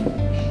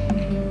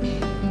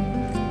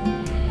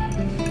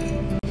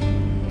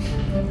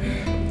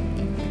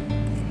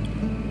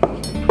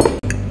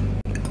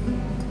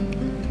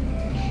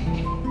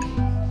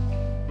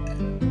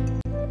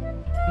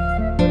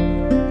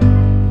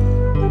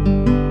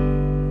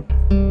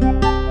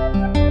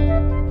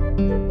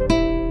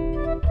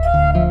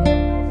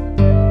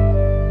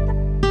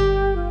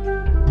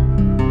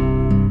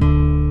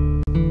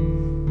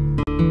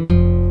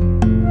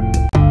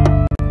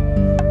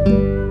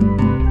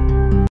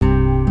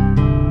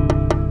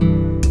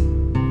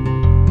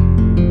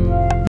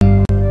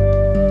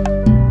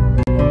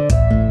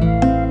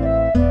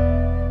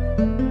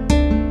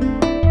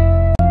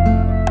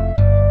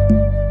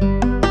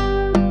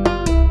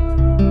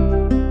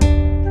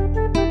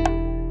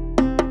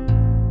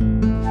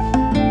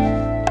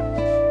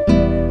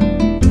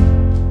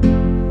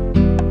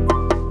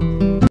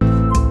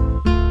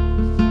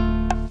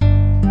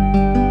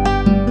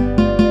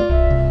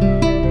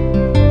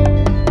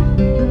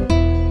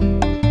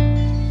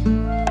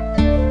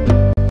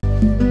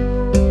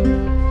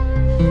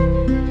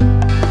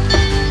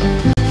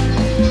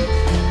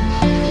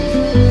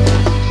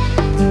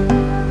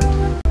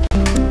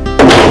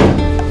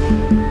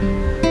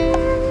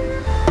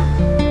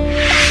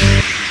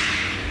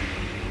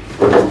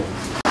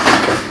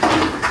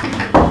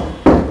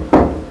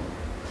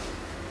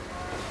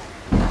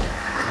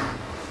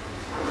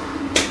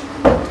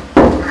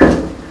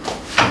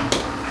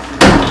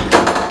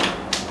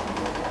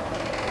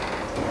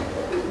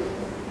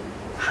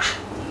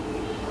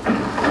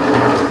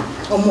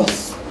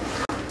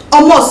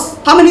 Almost.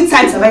 How many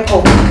times have I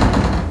called?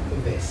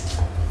 Best.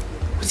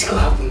 What's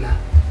gonna happen now?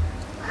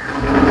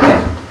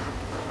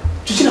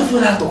 Did you not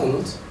feel that or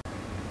not?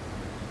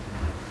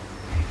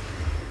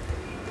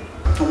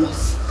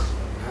 Almost.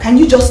 Can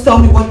you just tell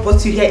me what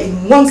brought you here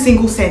in one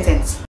single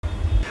sentence?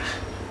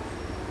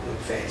 No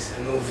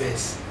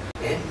verse.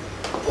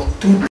 But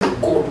through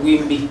God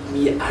will make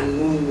me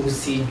and no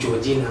see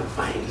Georgina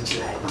find it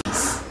like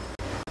this.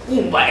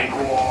 Oh my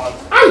God.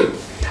 Aye.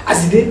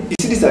 As it is, you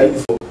see this are you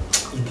for?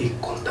 They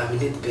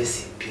contaminate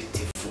person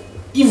beautiful.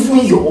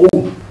 Even your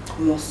own.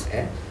 Almost.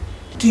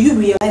 Do you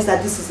realize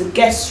that this is a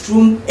guest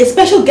room? A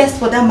special guest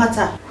for that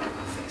matter? No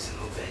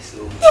verse.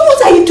 Then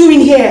what are you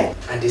doing here?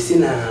 And they say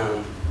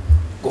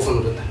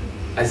government daughter.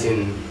 As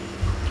in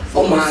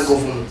former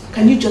government.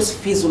 Can you just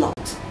fizzle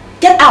out?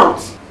 Get out!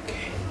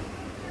 Okay.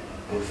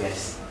 No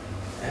verse.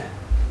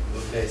 No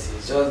verse.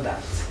 It's just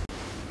that.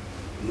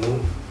 No.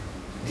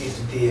 Day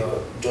to day,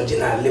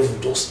 Georgina level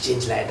just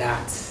change like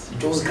that. You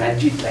just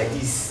graduate like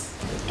this.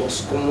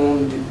 Just come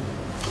on.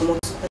 Come on,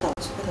 get out.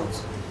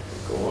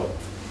 Go on.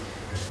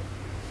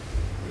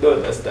 You don't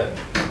understand.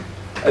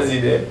 As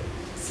in there,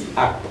 see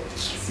actor,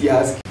 see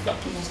ask.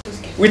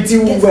 With the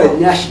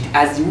woman,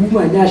 as the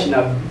woman,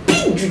 now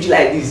big duty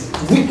like this.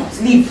 We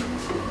don't leave. You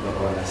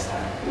don't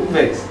understand. Who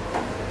vex?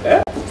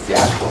 See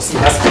actor, see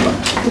ask.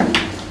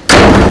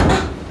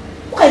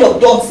 What kind of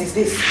dance is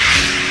this?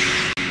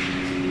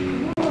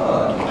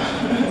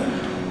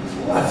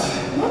 What?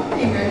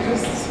 Nothing, I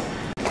just...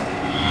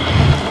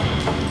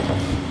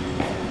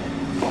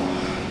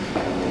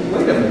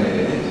 Wait a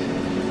minute.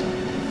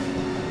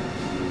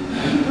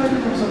 Are you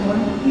hiding from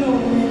someone? No.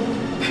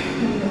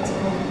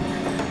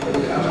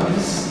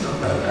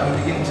 I'm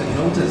beginning to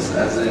notice,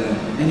 as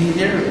in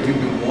here, you've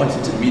been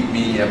wanting to meet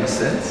me ever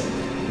since.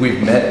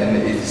 We've met and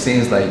it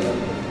seems like,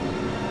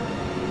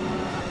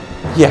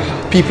 yeah,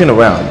 peeping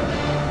around.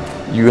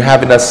 You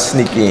having us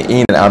sneaking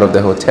in and out of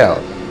the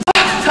hotel.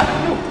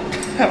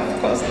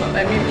 Of course not.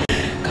 I mean,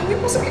 can we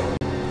possibly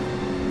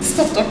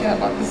stop talking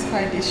about this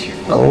hide issue?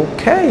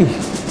 Okay.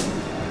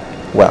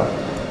 Well,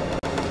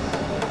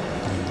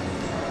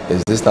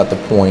 is this not the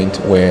point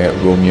where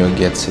Romeo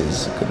gets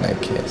his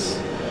goodnight kiss?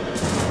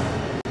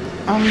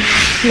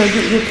 No,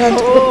 you can't.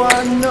 Oh,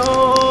 I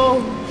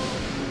know.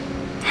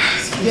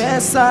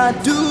 Yes, I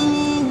do.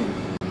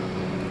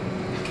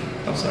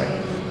 I'm sorry.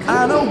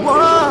 I know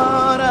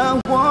what I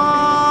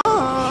want.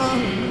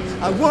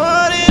 I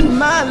want in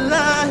my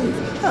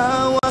life. I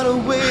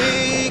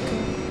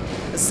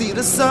see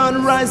the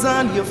sunrise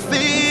on your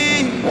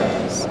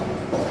face.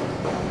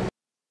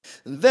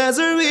 There's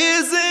a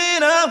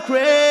reason I'm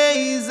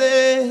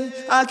crazy.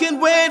 I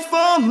can't wait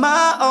for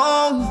my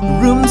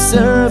own room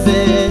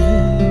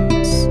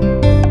service.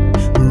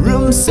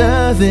 Room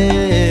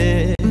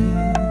service.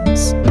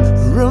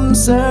 Room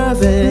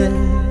service.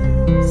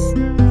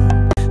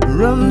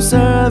 Room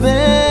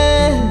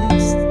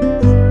service.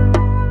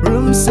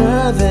 Room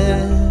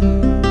service.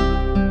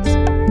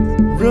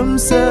 Room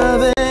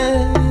service.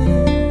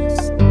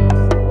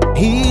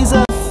 He's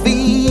a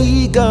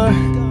figure.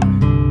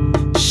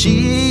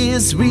 She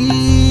is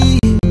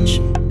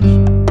rich.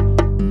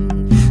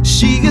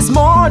 She is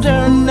more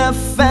than a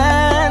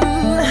fan.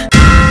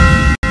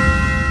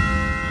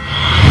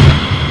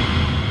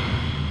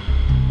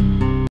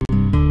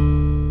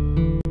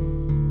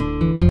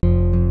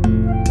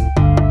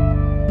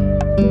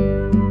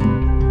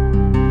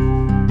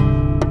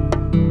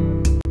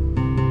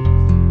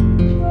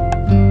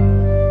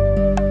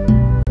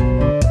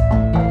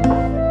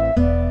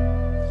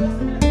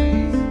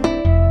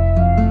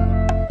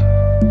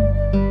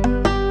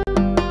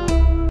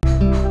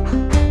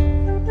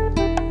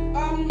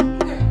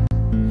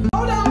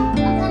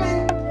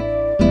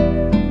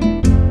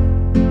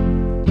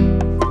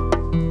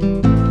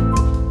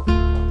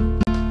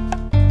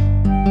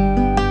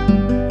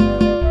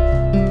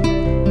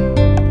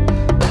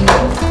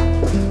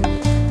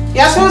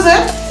 Yes, who's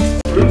it?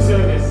 Room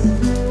service.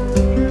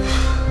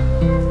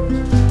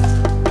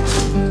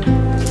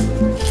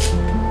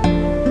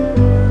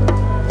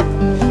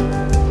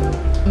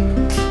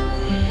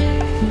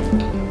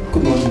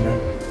 Good morning, ma'am.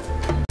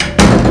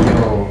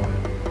 Your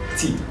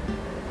tea.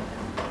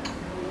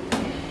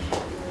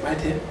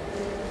 Right here.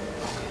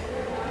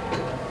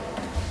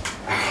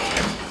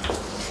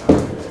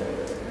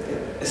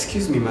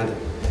 Excuse me, madam.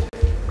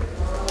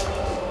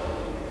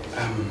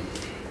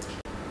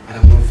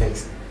 Madam, no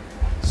offense.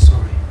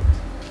 Sorry.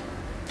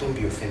 Don't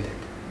be offended.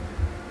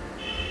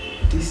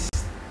 This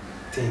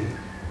thing,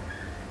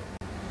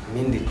 I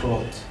mean the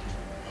cloth,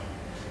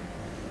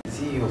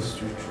 is it yours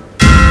true?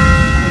 Sorry,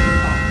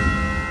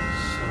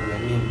 I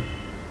mean,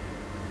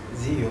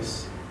 is it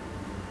yours?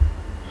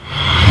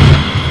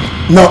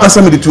 Now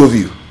answer me, the two of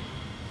you.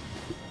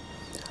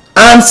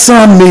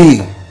 Answer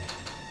me.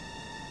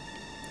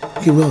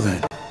 Okay, well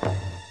then.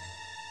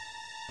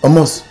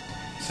 Amos.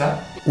 Sir?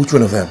 Which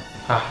one of them?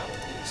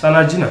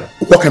 Sana Gina.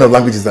 What kind of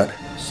language is that?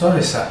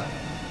 Sorry, sir.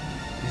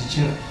 It's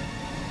Gina.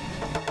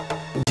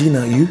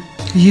 Gina, you?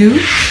 You?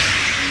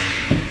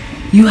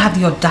 You have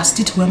the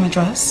audacity to wear my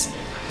dress?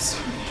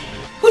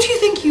 Who do you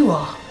think you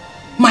are?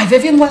 My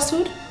Vivian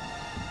Westwood?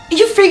 Are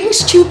you freaking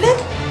stupid?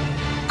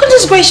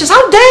 Goodness gracious,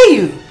 how dare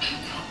you?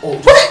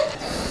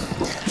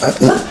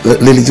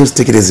 Lily, just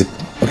take it easy,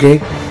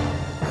 okay?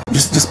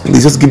 Just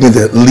please, just give me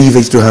the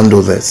leverage to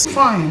handle this.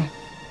 Fine.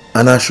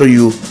 And I assure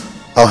you,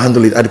 I'll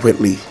handle it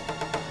adequately.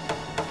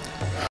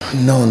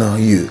 No,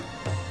 you.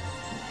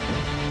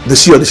 Does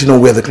she or does she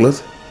not wear the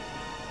clothes?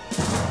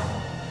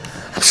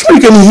 I'm sure you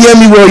can hear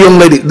me well, young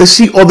lady. Does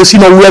she or does she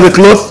not wear the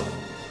clothes?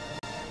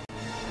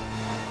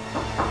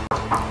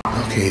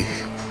 Okay.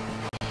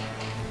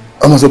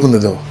 I must open the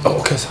door. Oh,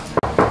 okay, sir.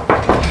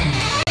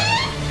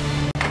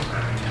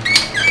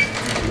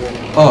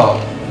 Oh,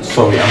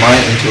 sorry, am I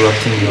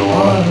interrupting your...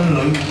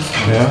 No.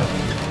 Yeah?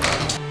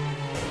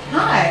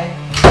 Hi.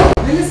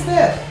 Lily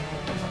Smith.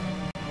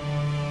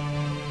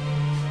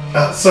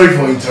 Sorry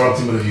for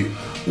interrupting both of you.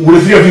 Will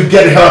the three of you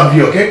get the hell out of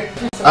here, okay?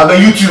 And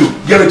then you two,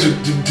 get ready to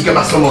get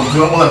my son on.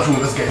 While I'm through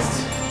with this guest.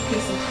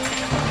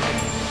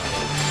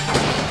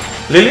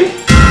 Lily?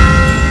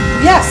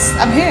 Yes,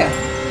 I'm here.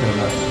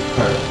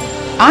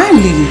 I'm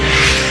Lily.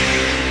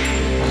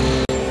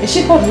 Is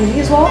she called Lily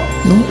as well?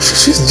 No,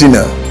 she's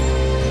Gina.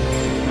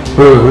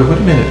 Wait a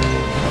minute.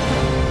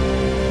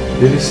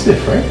 Lily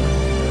Smith, right?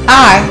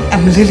 I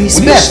am Lily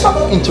Smith. Will you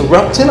stop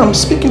interrupting? I'm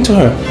speaking to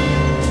her.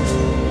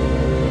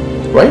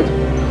 Right?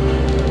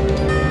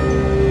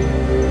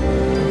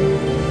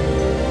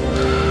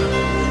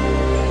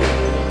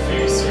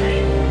 Very sorry.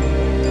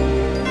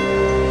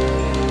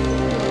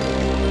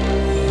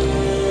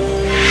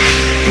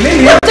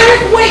 Lily?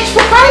 Derek, wait,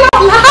 for crying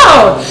out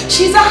loud!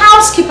 She's a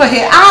housekeeper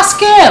here. Ask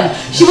him.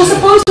 She was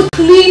supposed to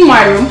clean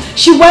my room.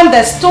 She went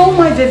there, stole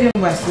my Vivian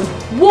Westwood,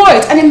 wore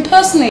it, and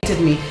impersonated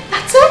me.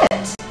 That's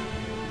it.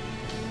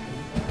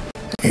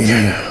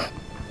 Yeah.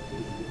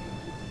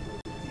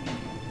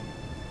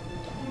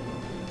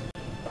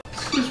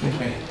 Excuse me,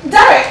 mate.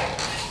 Derek!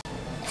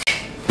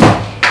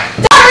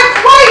 Derek,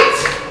 wait!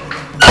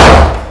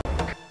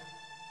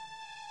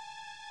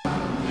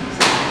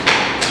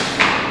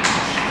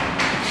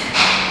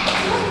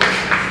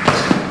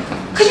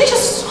 Could you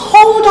just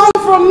hold on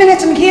for a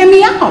minute and hear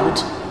me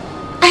out?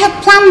 I had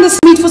planned this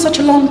meet for such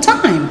a long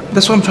time.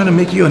 That's what I'm trying to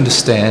make you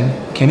understand.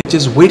 Can you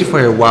just wait for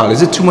a while?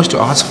 Is it too much to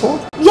ask for?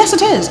 Yes,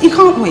 it is. You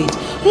can't wait.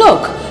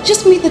 Look,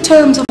 just meet the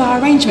terms of our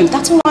arrangement.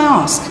 That's all I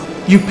ask.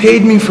 You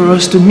paid me for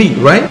us to meet,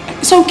 right?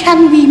 So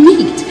can we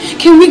meet?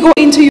 Can we go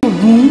into your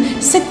room,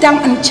 sit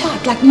down and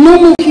chat like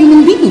normal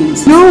human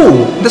beings?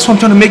 No, that's what I'm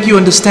trying to make you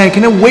understand.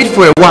 Can I wait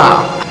for a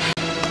while?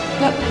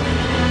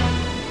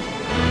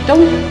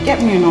 Don't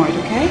get me annoyed,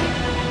 okay?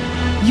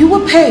 You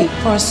were paid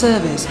for a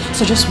service,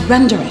 so just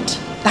render it.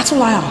 That's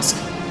all I ask.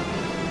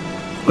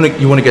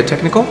 You want to get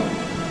technical?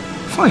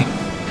 Fine.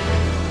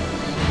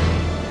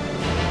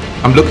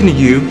 I'm looking at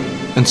you,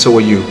 and so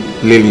are you,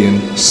 Lillian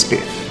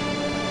Spiff.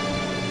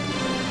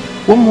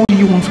 What more do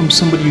you want from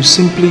somebody you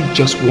simply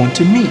just want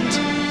to meet?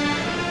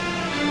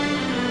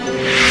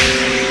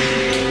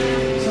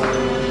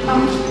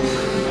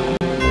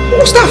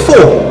 What's that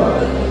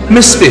for,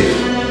 Miss Spiff?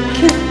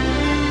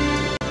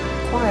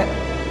 Quiet.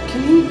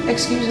 Can you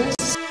excuse us?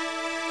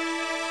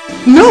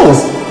 No!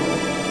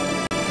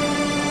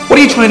 What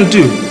are you trying to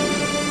do?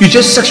 You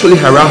just sexually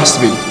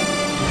harassed me.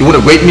 You want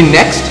to rape me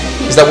next?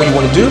 Is that what you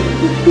want to do?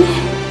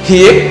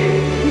 Here?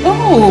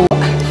 No.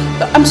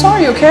 I'm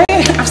sorry, okay?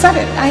 I've said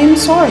it. I am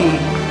sorry.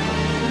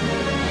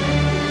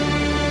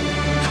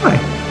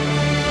 Fine.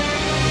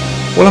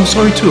 Well, I'm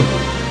sorry too.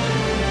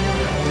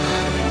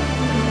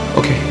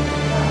 Okay.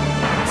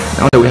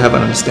 Now that we have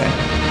an understanding,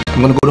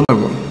 I'm going to go to my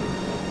room.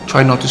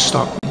 Try not to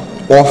stop me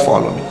or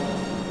follow me.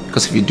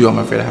 Because if you do, I'm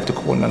afraid I have to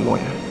call in a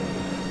lawyer.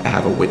 I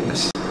have a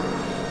witness.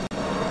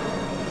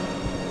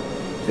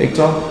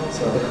 Victor,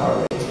 sir, the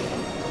car.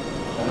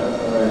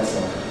 Alright,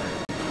 sir.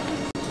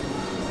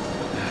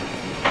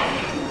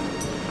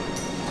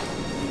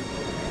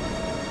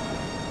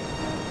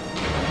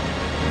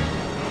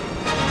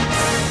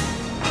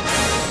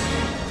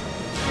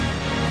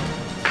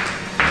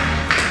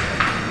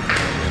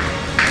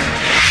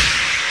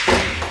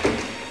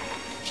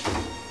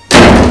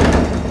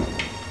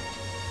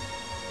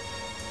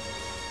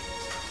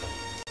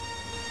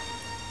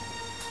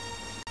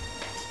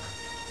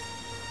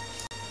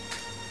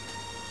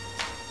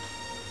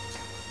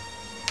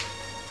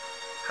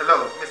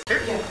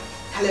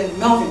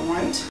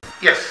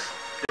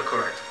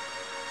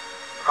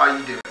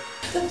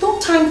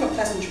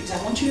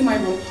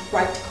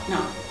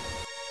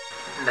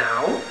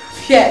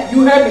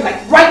 You heard me, like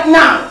right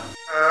now.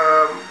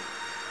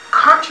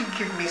 Can't you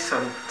give me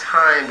some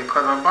time,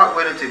 because I'm about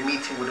waiting to a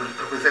meeting with a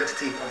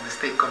representative of the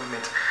state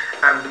government,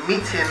 and the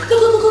meeting...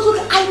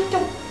 Look, I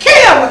don't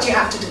care what you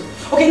have to do.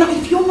 Okay, now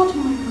if you're not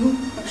in my room,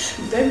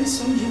 very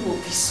soon you will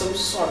be so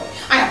sorry.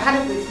 I have had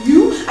it with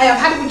you, I have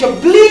had it with your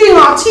bleeding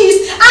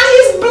artiste, and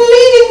his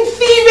bleeding,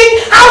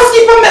 thieving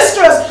housekeeper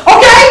mistress,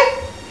 okay?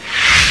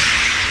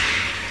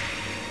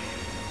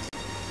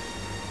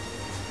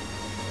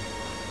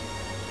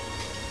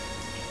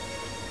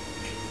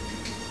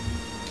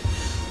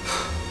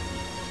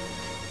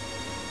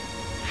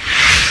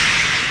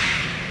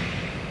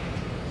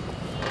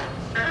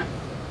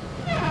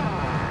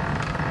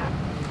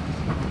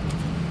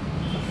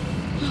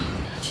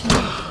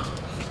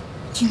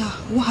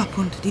 What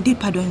happened? Did they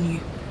pardon you?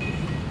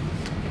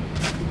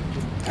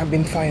 I've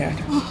been fired.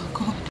 Oh,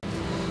 God.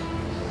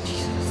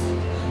 Jesus.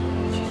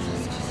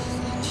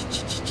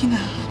 Gina,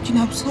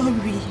 I'm sorry.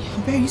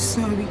 I'm very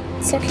sorry.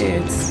 It's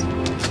okay.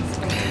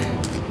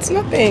 It's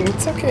nothing.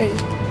 It's okay.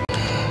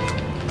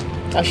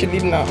 I should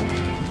leave now.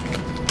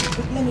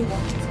 But let me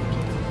walk.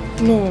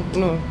 No.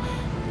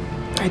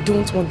 I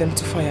don't want them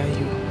to fire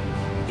you.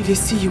 If they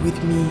see you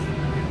with me,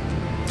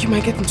 you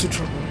might get into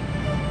trouble.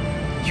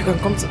 You can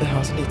come to the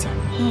house later.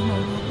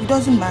 No. It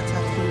doesn't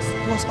matter, please.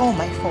 It was all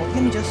my fault.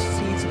 Let me just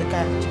see you to the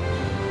garage.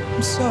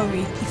 I'm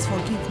sorry. Please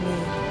forgive me.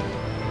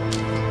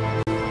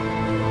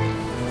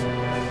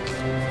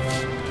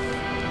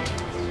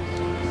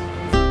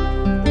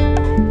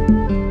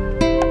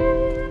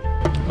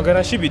 Okay,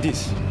 that should be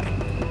this.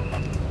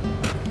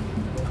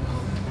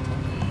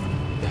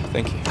 Yeah,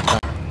 thank you.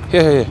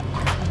 Here.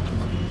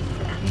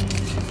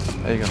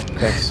 There you go.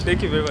 Thanks.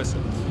 Thank you very much, sir.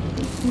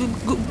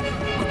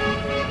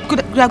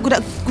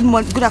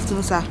 Good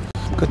afternoon, sir.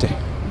 Good day.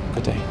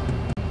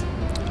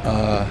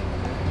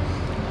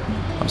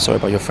 I'm sorry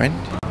about your friend.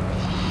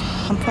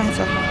 I'm fine,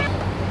 sir.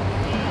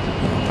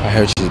 I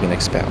heard she's been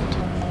expelled.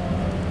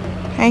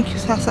 Thank you,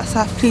 sir.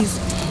 Please.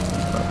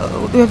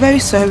 We're very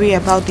sorry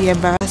about the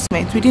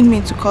embarrassment. We didn't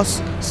mean to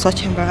cause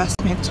such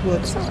embarrassment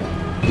towards us.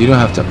 You don't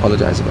have to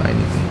apologize about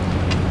anything.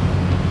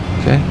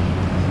 Okay?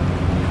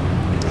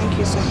 Thank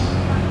you, sir.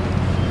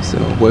 So,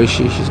 where is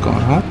she? She's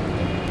gone home?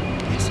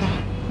 Yes, sir.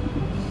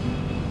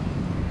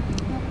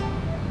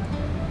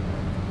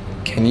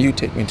 Can you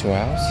take me to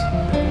her house?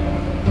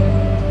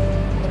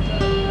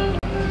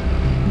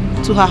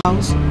 To her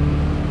house?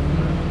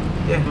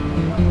 Yeah.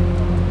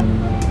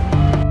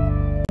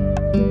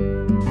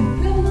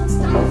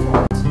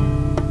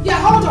 Yeah,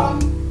 hold on.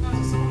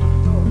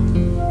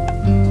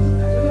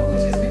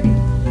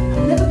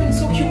 I've never been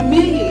so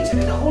humiliated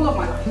in the whole of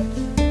my life.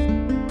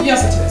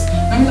 Yes, it is.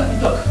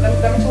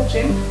 Let me talk to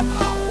him.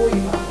 I'll call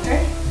you back,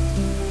 okay?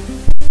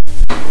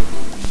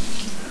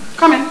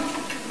 Come in.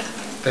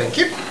 Thank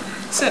you.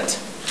 Sit.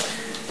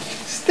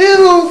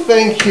 Still,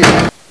 thank you.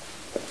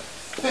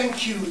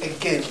 Thank you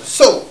again.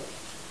 So,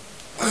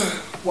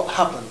 what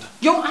happened?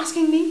 You're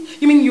asking me?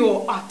 You mean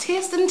your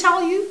artist didn't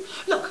tell you?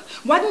 Look,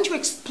 why didn't you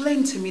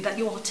explain to me that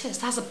your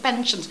artist has a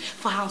penchant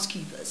for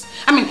housekeepers?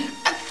 I mean,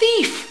 a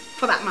thief,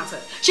 for that matter.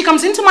 She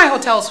comes into my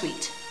hotel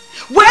suite,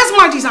 wears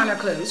my designer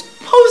clothes,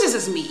 poses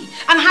as me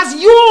and has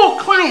your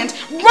client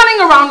running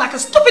around like a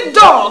stupid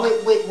dog.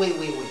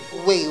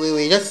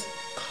 Wait. Just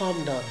calm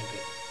down a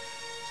bit.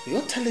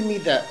 You're telling me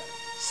that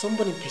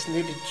somebody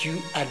impersonated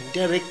you and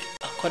Derek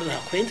are quite an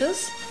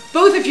acquaintance?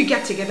 Both of you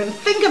get together and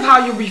think of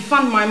how you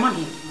refund my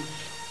money.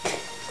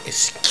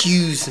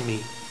 Excuse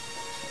me.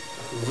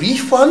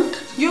 Refund?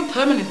 You're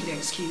permanently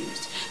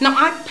excused. Now,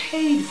 I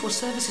paid for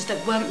services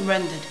that weren't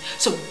rendered,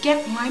 so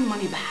get my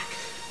money back.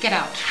 Get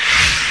out.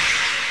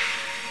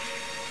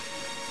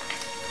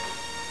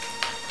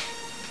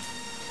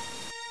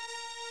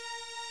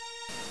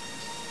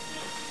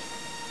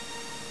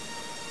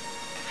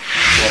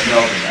 Well,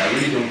 Melvin, I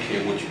really don't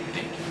care what you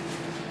think.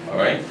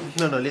 Alright?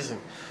 No, listen.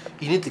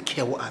 You need to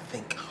care what I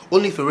think.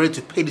 Only if you're ready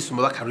to pay this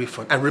money back and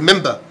refund. And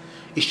remember,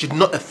 it should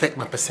not affect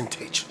my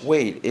percentage.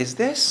 Wait, is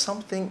there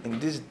something in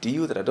this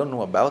deal that I don't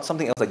know about?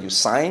 Something else that you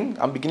signed?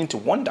 I'm beginning to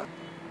wonder.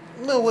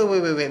 No,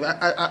 wait.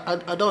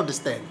 I don't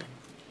understand.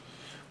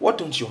 What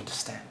don't you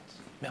understand,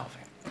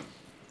 Melvin?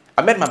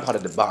 I met my part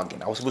of the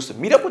bargain. I was supposed to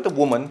meet up with the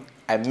woman.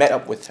 I met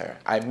up with her.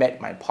 I met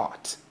my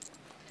part.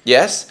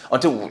 Yes?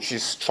 Until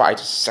she's tried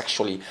to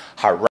sexually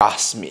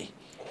harass me.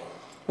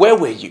 Where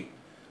were you?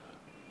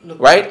 Look,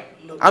 right?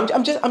 Look,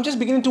 I'm just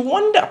beginning to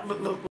wonder.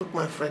 Look,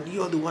 my friend,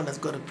 you're the one that's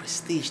got a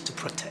prestige to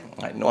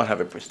protect. I know I have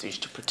a prestige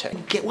to protect.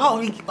 Okay, why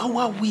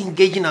are we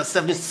engaging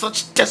ourselves in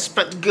such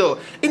desperate girl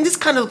in this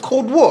kind of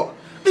Cold War?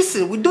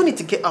 Listen, we don't need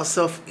to get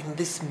ourselves in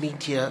this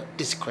media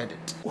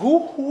discredit.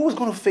 Who's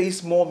going to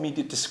face more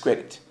media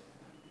discredit?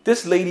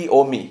 This lady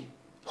or me?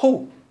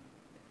 Who?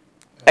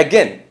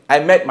 Again,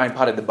 I met my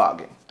part of the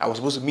bargain. I was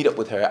supposed to meet up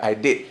with her. I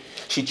did.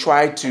 She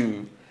tried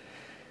to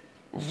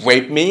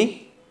rape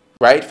me,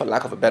 right? For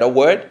lack of a better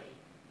word.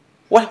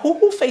 Well,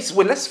 who faced?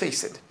 Well, let's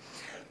face it.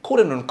 Quote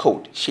and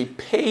unquote, she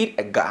paid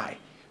a guy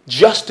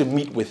just to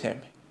meet with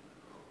him.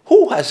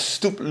 Who has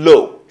stooped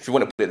low, if you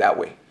want to put it that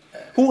way?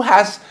 Who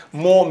has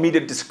more media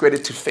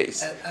discredit to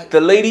face? The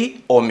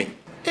lady or me?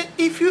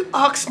 If you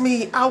ask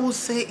me, I will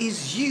say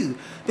it's you.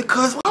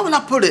 Because, how will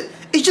I put it?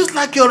 It's just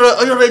like you're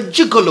a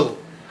gigolo.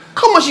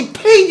 Come on, she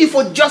paid you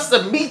for just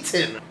a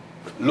meeting.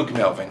 Look,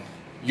 Melvin,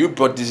 you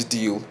brought this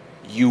deal,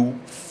 you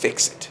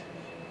fix it.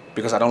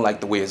 Because I don't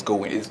like the way it's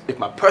going. If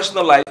my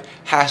personal life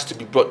has to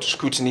be brought to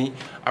scrutiny,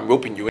 I'm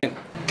roping you in.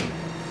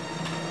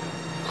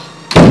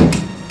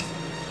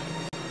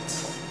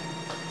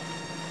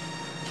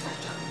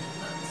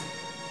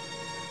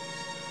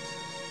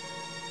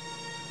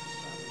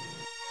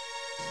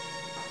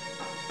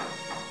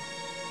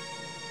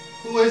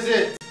 Who is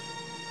it?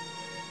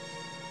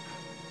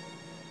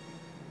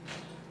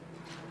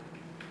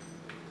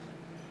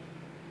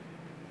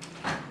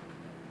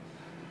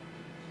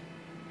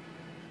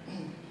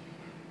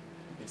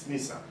 It's me,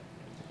 sir.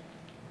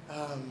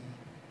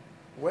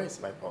 Where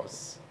is my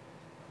boss?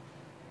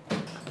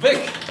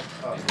 Vic!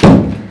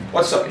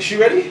 What's up? Is she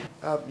ready?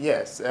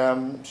 Yes.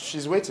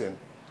 She's waiting.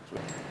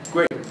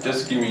 Great.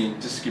 Just give me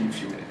a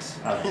few minutes.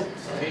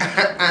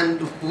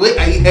 And where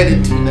are you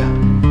headed to now?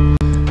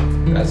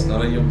 That's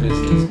none of your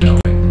business,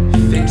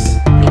 Melvin. Fix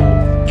your...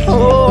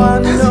 Oh, I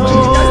know.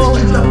 That's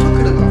what I'm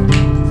talking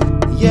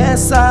about.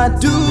 Yes, I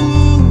do.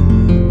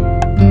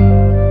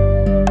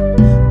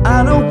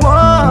 I know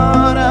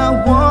what I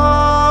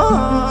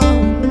want.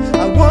 I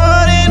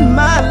want in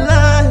my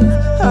life.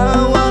 I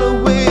want to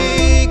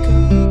wake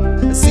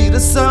up and see the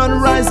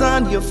sunrise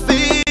on your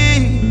face.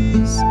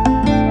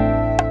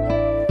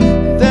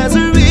 There's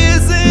a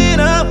reason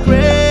I'm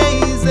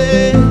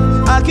crazy.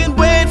 I can't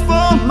wait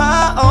for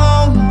my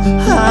own.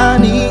 I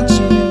need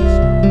you.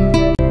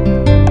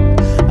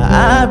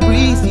 I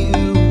breathe you.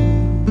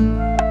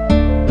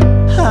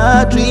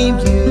 I dream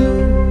you.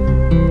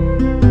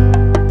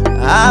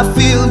 I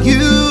feel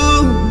you.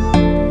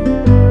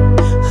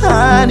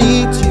 I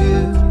need you.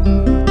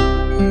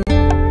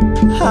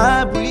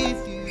 I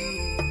breathe you.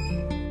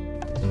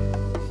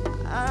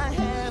 I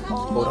have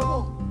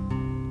all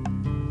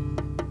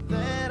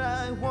that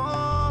I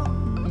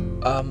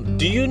want.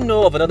 Do you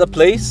know of another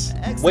place?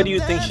 Where do you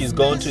think she's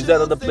going to? Is there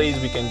another place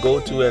we can go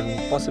to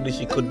and possibly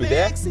she could be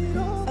there?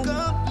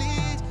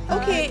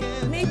 Okay,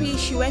 maybe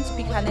she went to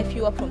pick her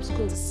nephew up from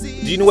school.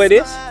 Do you know where it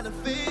is?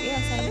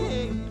 Yes, I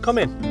know. Come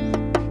in.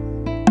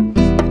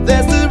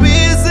 There's the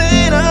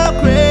reason I'm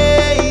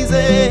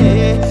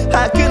crazy.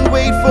 I can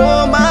wait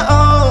for my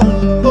own.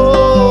 Oh,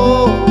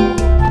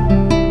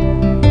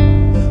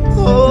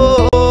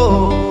 oh,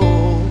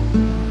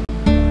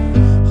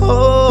 oh,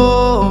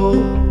 oh,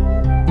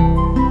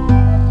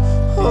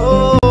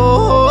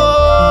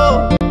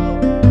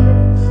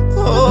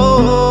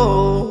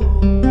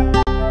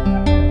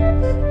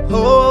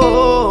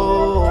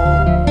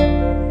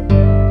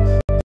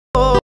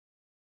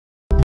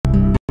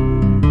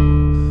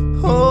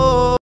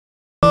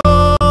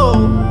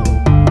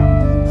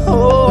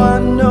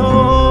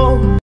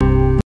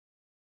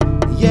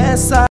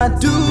 yes, I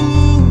do.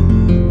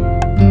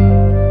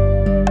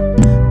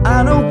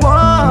 I know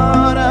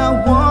what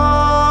I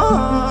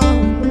want.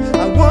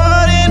 I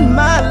want in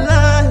my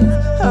life.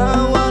 I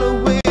want to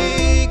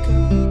wake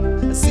up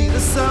and see the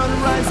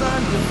sunrise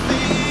on your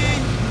face.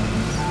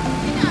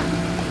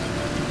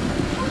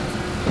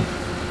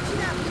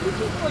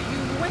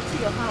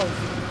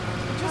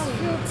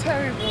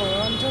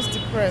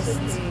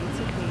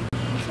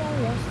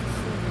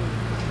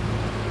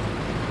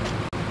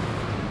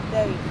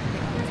 very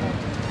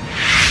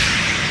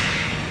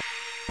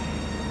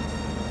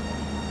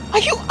Are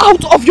you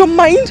out of your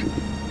mind?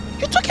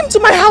 You took him to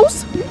my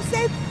house? He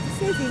said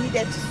he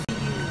needed to see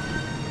you.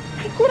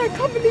 My God, I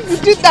can't believe you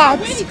did that.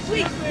 Wait,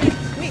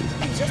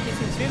 just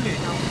listen to me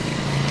now.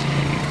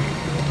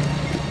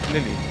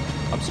 Lily,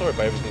 I'm sorry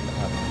about everything that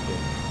happened today.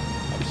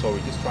 I'm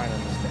sorry, just try and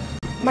understand.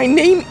 My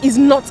name is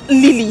not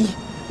Lily.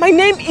 My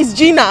name is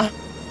Gina.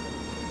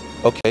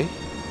 Okay,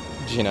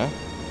 Gina,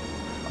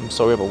 I'm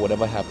sorry about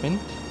whatever happened.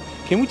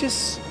 Can we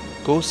just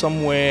go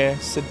somewhere,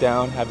 sit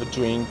down, have a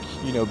drink,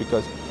 you know,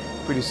 because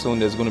pretty soon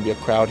there's going to be a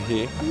crowd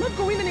here. I'm not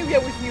going anywhere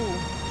with you.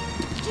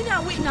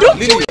 Gina, wait now. Don't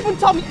you even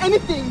tell me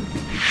anything.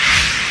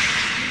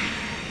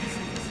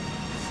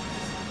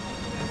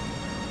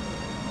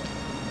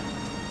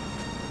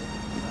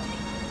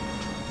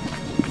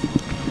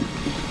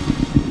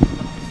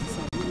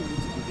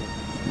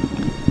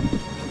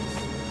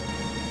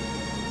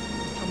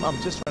 I'm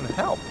just trying to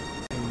help.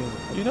 I know.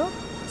 You know?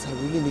 So I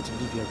really need to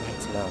leave here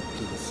right now,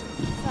 please. Sir,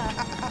 I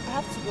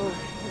have to go.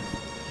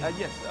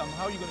 Yes,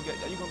 how are you going to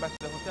get, are you going back to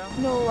the hotel?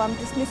 No, I'm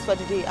dismissed for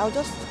the day. I'll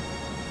just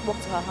walk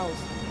to her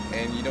house.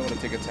 And you don't want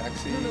to take a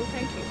taxi? No,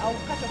 thank you. I'll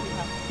catch up with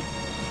her.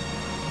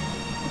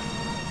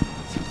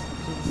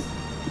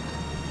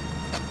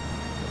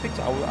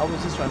 Victor, I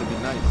was just trying to be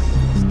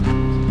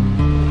nice.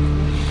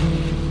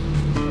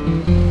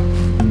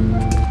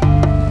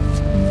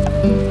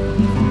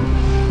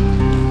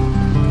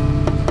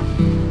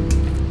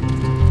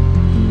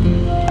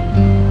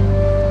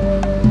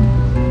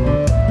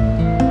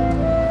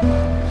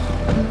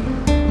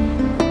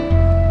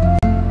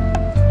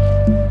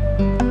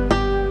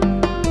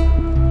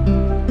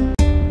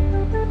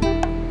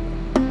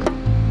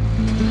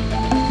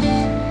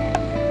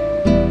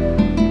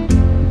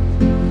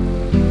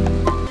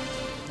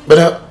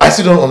 But I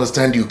still don't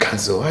understand you,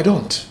 Cancel. I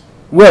don't.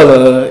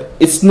 Well,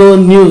 it's no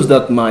news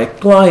that my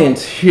client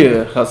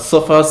here has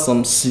suffered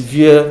some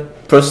severe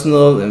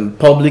personal and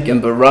public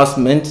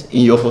embarrassment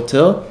in your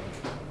hotel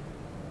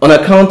on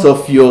account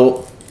of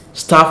your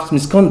staff's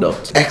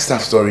misconduct.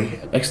 Ex-staff story.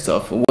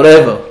 Ex-staff,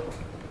 whatever.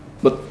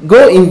 But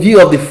go in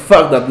view of the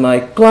fact that my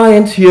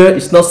client here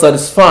is not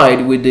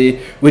satisfied with the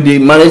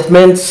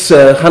management's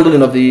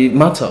handling of the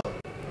matter.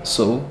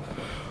 So,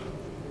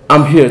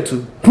 I'm here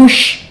to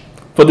push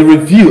for the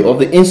review of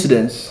the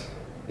incidents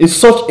in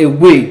such a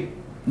way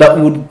that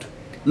would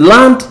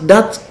land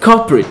that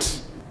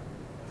culprit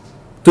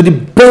to the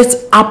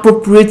best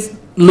appropriate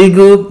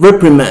legal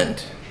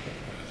reprimand.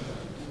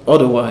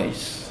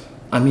 Otherwise,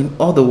 I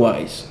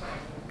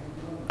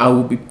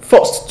will be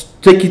forced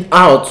to take it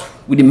out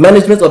with the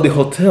management of the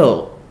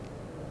hotel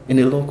in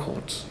a law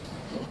court.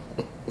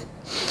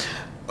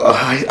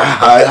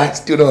 I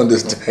still don't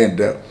understand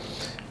that.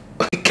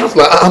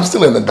 Counselor, I'm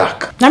still in the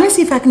dark. Let me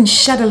see if I can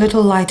shed a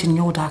little light in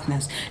your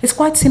darkness. It's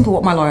quite simple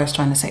what my lawyer is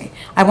trying to say.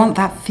 I want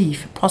that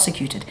thief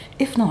prosecuted.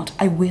 If not,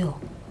 I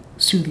will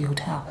sue the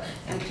hotel.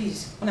 And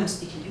please, when I'm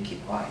speaking, you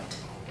keep quiet.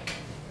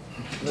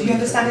 Do you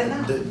understand it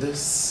now?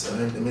 This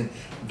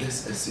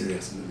is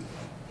serious, Lily.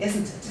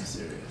 Isn't it? It's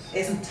serious.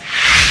 Isn't it?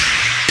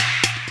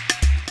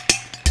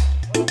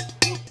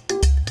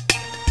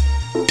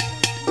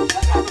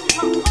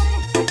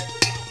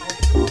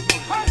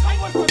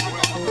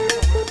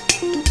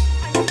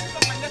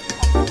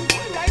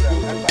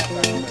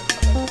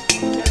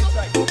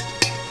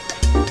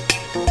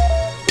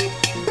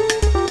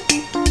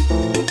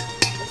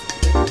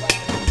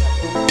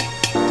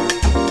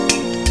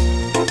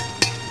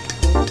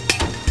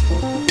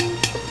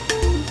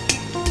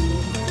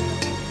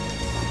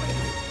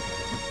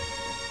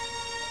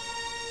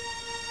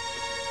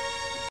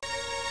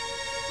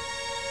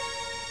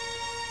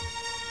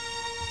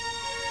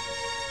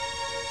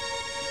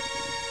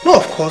 No,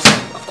 of course.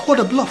 I've called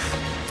a bluff.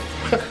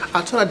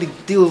 I told her the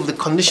deal, the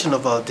condition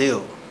of our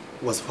deal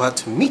was for her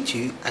to meet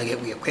you and get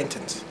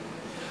reacquaintance.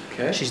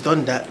 Okay. She's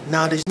done that.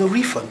 Now there's no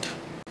refund.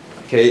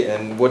 Okay,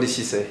 and what did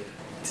she say?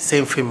 The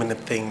same feminine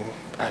thing.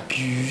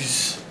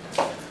 Abuse.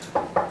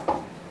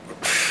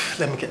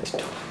 Let me get the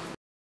door.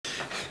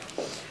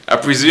 I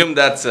presume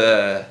that's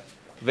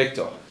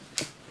Victor.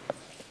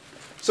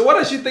 So what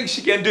does she think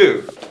she can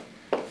do?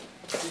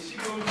 Is she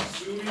going to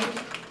sue you?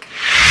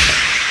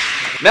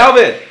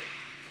 Melvin!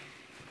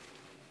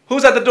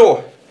 Who's at the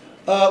door?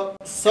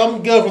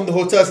 Some girl from the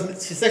hotel.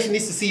 She said she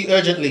needs to see you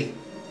urgently.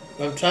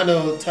 I'm trying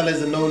to tell her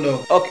it's a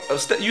no-no. Okay,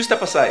 you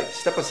step aside.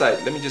 Step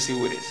aside. Let me just see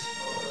who it is.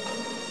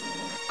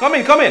 Come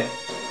in, come in.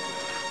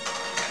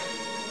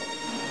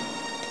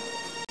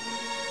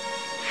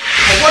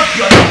 For what do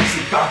you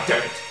want? God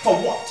damn it. For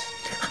what?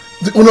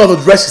 The owner of the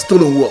dress is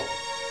stolen well.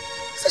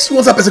 Says she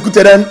wants her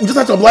persecuted and we just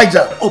have to oblige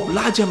her.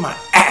 Oblige her my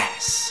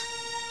ass.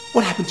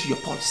 What happened to your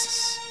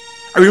policies?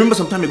 I remember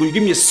some time ago you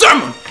gave me a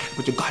sermon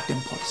about your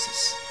goddamn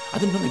policies. Are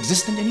they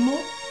non-existent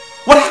anymore?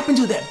 What happened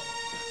to them?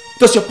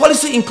 Does your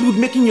policy include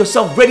making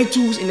yourself ready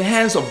tools in the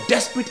hands of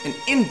desperate and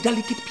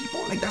indelicate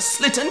people like that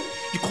Slayton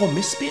you call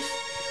Miss Spiff?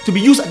 To be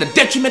used at the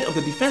detriment of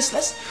the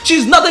defenseless?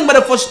 She's nothing but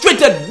a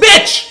frustrated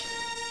bitch!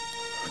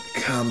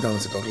 Calm down,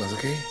 Mr. Douglas,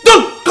 okay?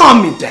 Don't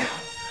calm me down!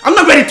 I'm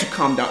not ready to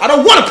calm down. I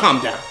don't want to calm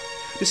down.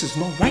 This is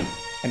not right,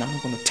 and I'm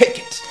not going to take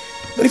it.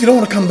 But if you don't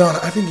want to calm down,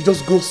 I think you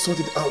just go sort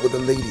it out with the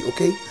lady,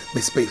 okay?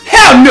 Miss Spiff.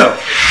 Hell no!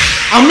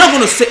 I'm not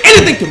going to say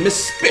anything to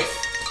Miss Spiff.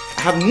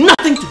 I have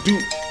nothing to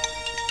do.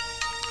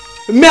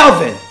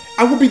 Melvin,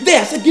 I will be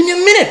there. I said, give me a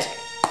minute.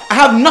 I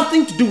have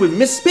nothing to do with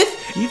Miss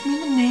Spiff. Give me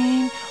the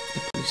name of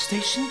the police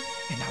station,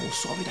 and I will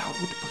solve it out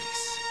with the police.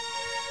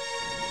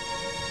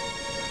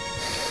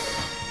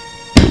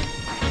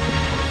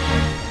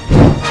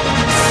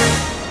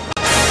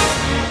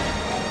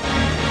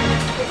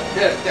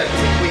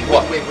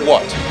 Wait.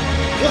 What?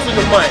 What's in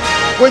your mind?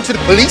 Going to the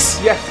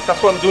police? Yes,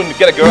 that's what I'm doing to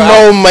get a girl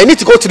No, out. I need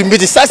to go to the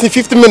meeting. Starts in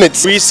 50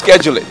 minutes.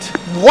 Reschedule it.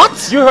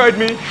 What? You heard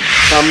me.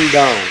 Calm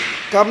down.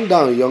 Calm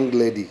down, young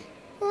lady.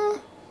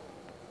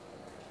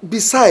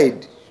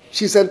 Besides,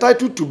 she's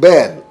entitled to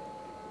bail.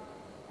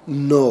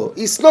 No,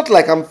 it's not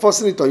like I'm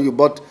forcing it on you,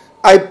 but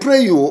I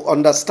pray you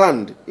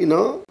understand, you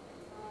know?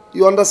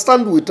 You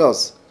understand with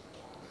us.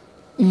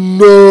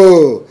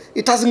 No,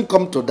 it hasn't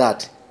come to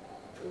that.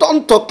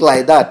 Don't talk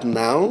like that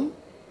now.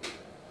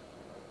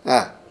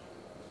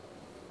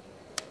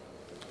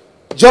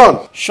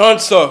 John. Sean,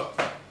 sir.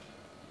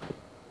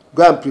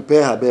 Go and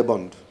prepare her bail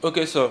bond.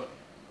 Okay, sir.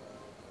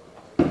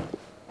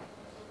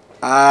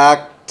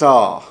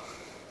 Actor.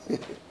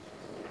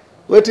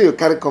 Wait till you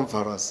carry come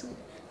for us.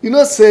 You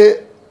know,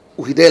 say,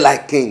 we dey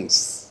like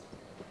kings.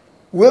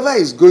 Whoever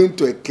is going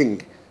to a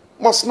king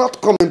must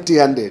not come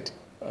empty-handed.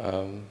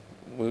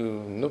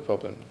 No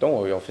problem. Don't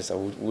worry, officer.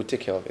 We'll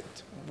take care of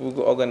it. We'll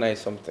go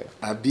organize something.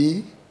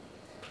 Abi,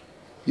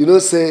 you know,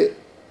 say,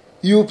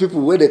 you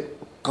people where they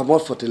come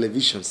out for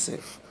television,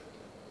 safe.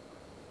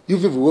 You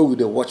people where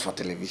they watch for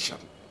television.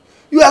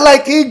 You are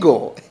like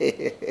ego.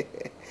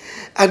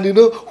 And you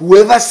know,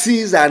 whoever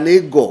sees an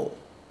ego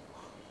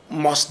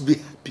must be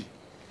happy.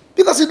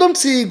 Because you don't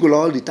see eagle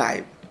all the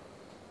time.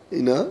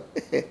 You know?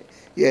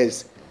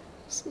 Yes.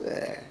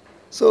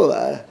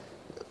 So,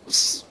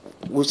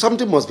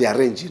 something must be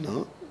arranged, you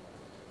know?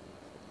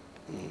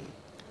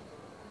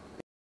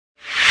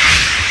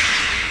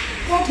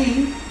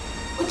 Daddy,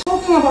 we're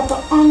talking about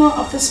the honor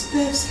of the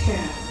Spiffs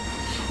here.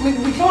 We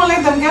can't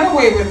let them get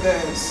away with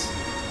this.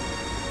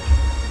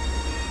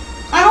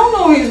 I don't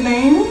know his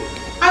name.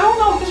 I don't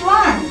know his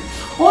rank.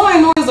 All I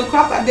know is the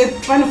crap that they're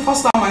trying to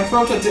force down my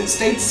throat at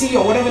State C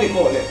or whatever they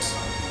call it.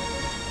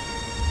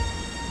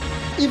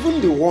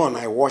 Even the one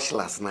I watched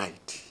last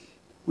night,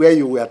 where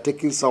you were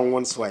taking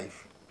someone's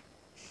wife.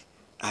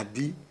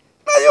 Abi,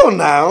 are you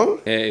now?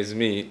 Yeah, it's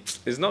me.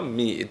 It's not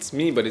me. It's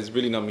me, but it's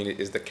really not me.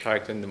 It's the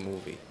character in the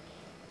movie.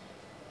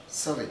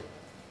 Sorry.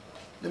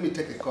 Let me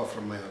take a call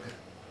from my order.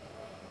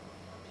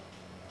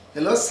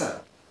 Hello,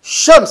 sir.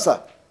 Sean,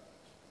 sir.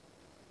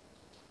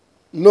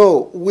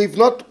 No, we've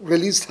not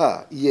released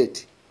her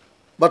yet.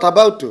 But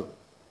about to.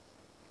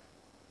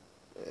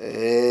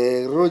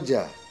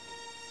 Roger.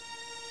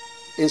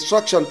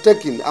 Instruction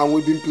taken and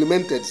will be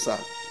implemented, sir.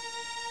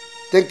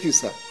 Thank you,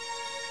 sir.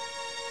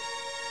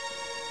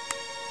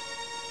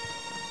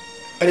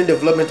 Any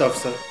development,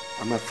 officer?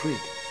 I'm afraid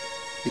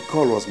the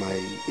call was my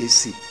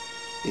AC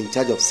in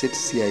charge of said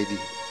CID.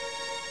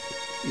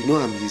 You know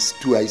I'm his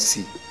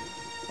 2IC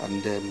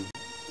and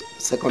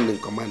second in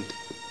command.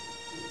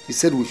 He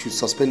said we should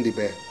suspend the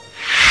bail.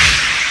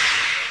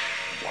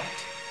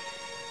 What?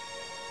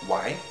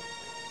 Why?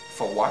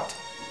 For what?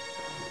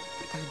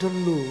 I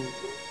don't know.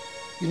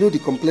 You know the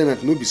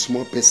complainant no be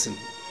small person.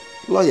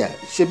 Lawyer,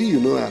 Shebi, you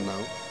know her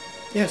now.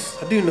 Yes,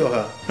 I do know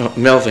her.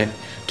 Melvin,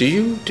 do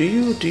you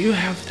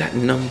have that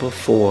number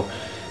for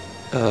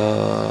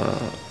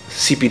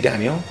CP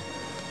Daniel?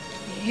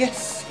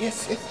 Yes,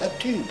 I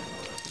do.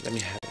 Let me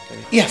have it.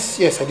 Yes,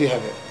 I do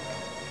have it.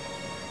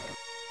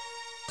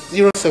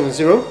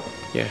 070.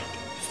 Yeah.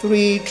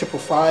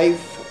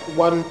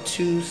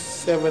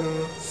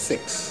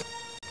 355-1276.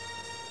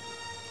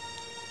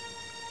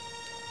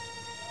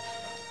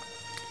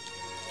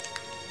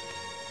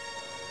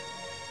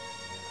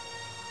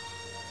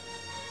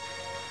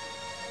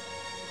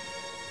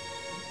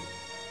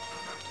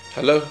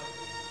 Hello?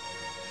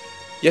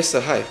 Yes, sir.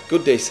 Hi.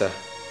 Good day, sir.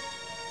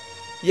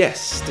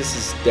 Yes, this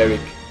is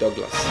Derek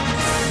Douglas.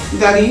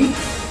 Daddy,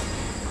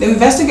 the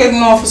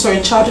investigating officer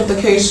in charge of the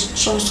case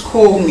just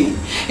called me.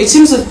 It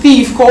seems a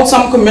thief called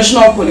some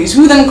commissioner of police,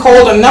 who then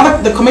called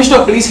the commissioner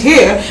of police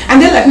here, and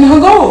they're letting her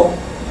go.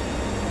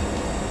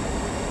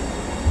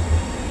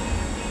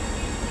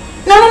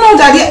 No,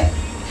 Daddy.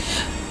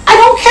 I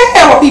don't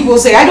care what people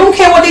say. I don't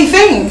care what they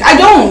think. I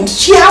don't.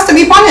 She has to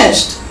be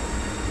punished.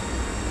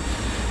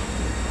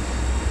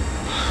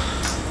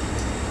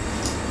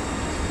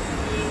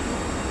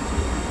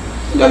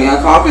 Daddy,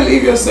 I can't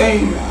believe you're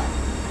saying that.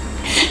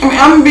 I mean,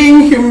 I'm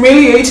being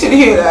humiliated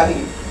here,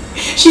 Daddy.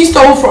 She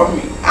stole from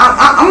me.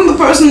 I'm the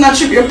person that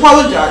should be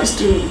apologized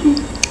to.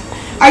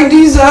 I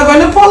deserve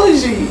an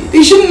apology.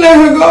 They shouldn't let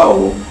her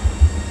go.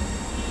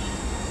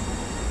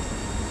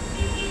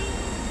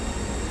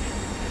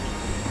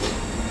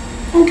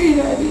 Okay,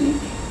 Daddy.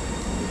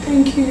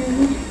 Thank you.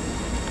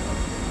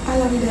 I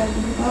love you,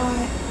 Daddy.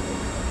 Bye.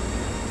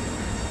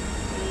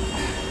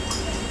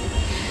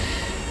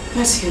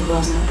 Let's see who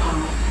has more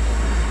power.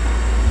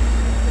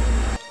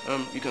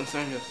 You can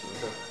sign here,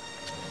 sir.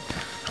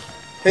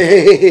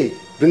 Hey.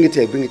 Bring it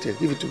here.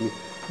 Give it to me.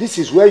 This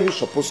is where you're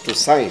supposed to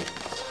sign.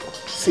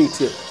 See it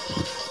here.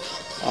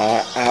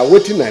 I'm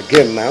waiting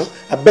again now.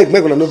 I beg,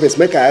 make one novice,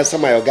 make I answer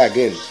my oga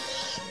again.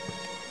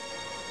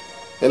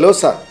 Hello,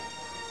 sir.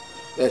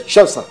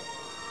 Sure, sir.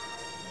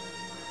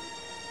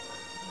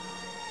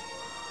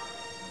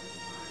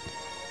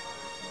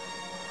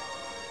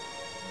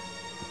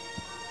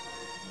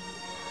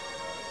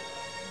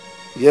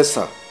 Yes,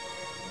 sir.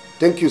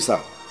 Thank you, sir.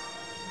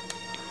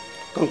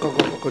 Come,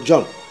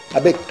 John. I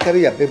beg,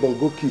 carry your baby and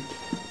go keep.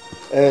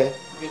 Yes,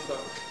 sir.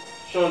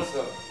 Sean,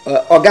 sir.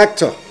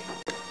 Ogactor.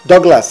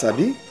 Douglas,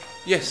 Abi?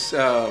 Yes,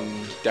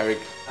 Derek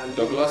and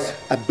Douglas.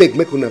 I beg,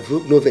 make una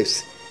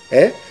novice.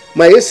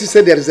 My AC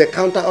said there is a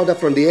counter order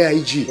from the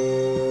AIG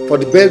for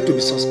the bail to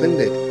be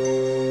suspended.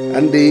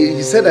 And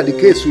he said that the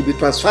case will be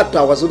transferred to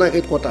our zonal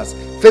headquarters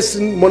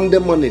facing Monday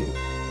morning.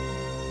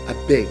 I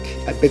beg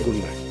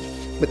una.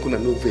 Make una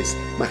novice.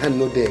 My hand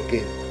not there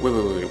again.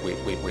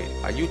 Wait.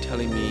 Are you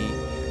telling me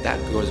that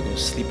girl is going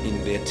to sleep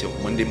in there till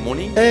Monday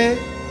morning?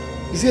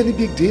 Is it any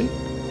big deal?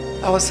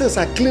 Our cells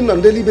are clean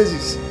on daily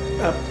basis.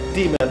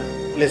 D,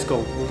 man, let's go.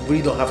 We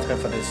really don't have time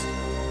for this.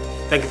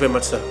 Thank you very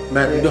much, sir.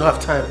 Man, we don't have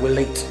time. We're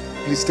late.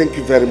 Please, thank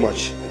you very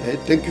much.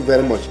 Thank you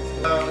very much.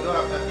 We don't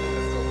have time.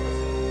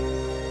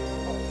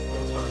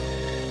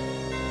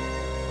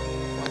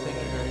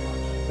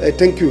 Let's go.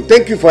 Thank you.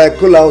 Thank you for a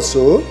call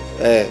also.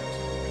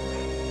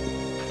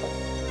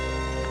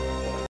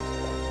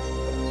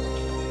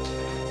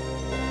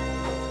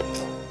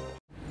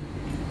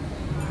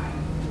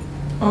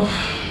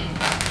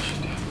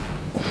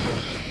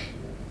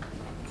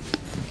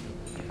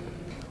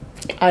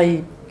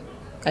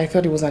 I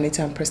thought it was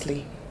Anita and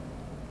Presley.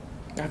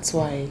 That's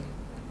why.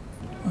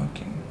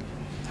 Okay.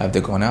 Have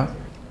they gone out?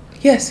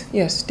 Yes,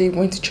 they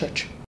went to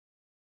church.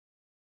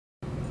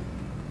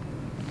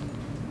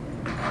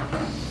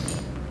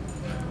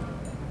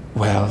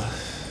 Well,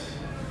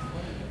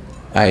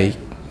 I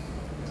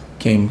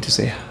came to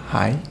say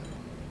hi.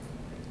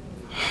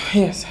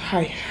 Yes,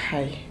 hi.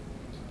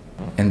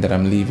 And that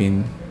I'm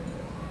leaving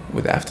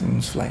with the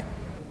afternoon's flight.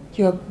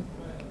 You're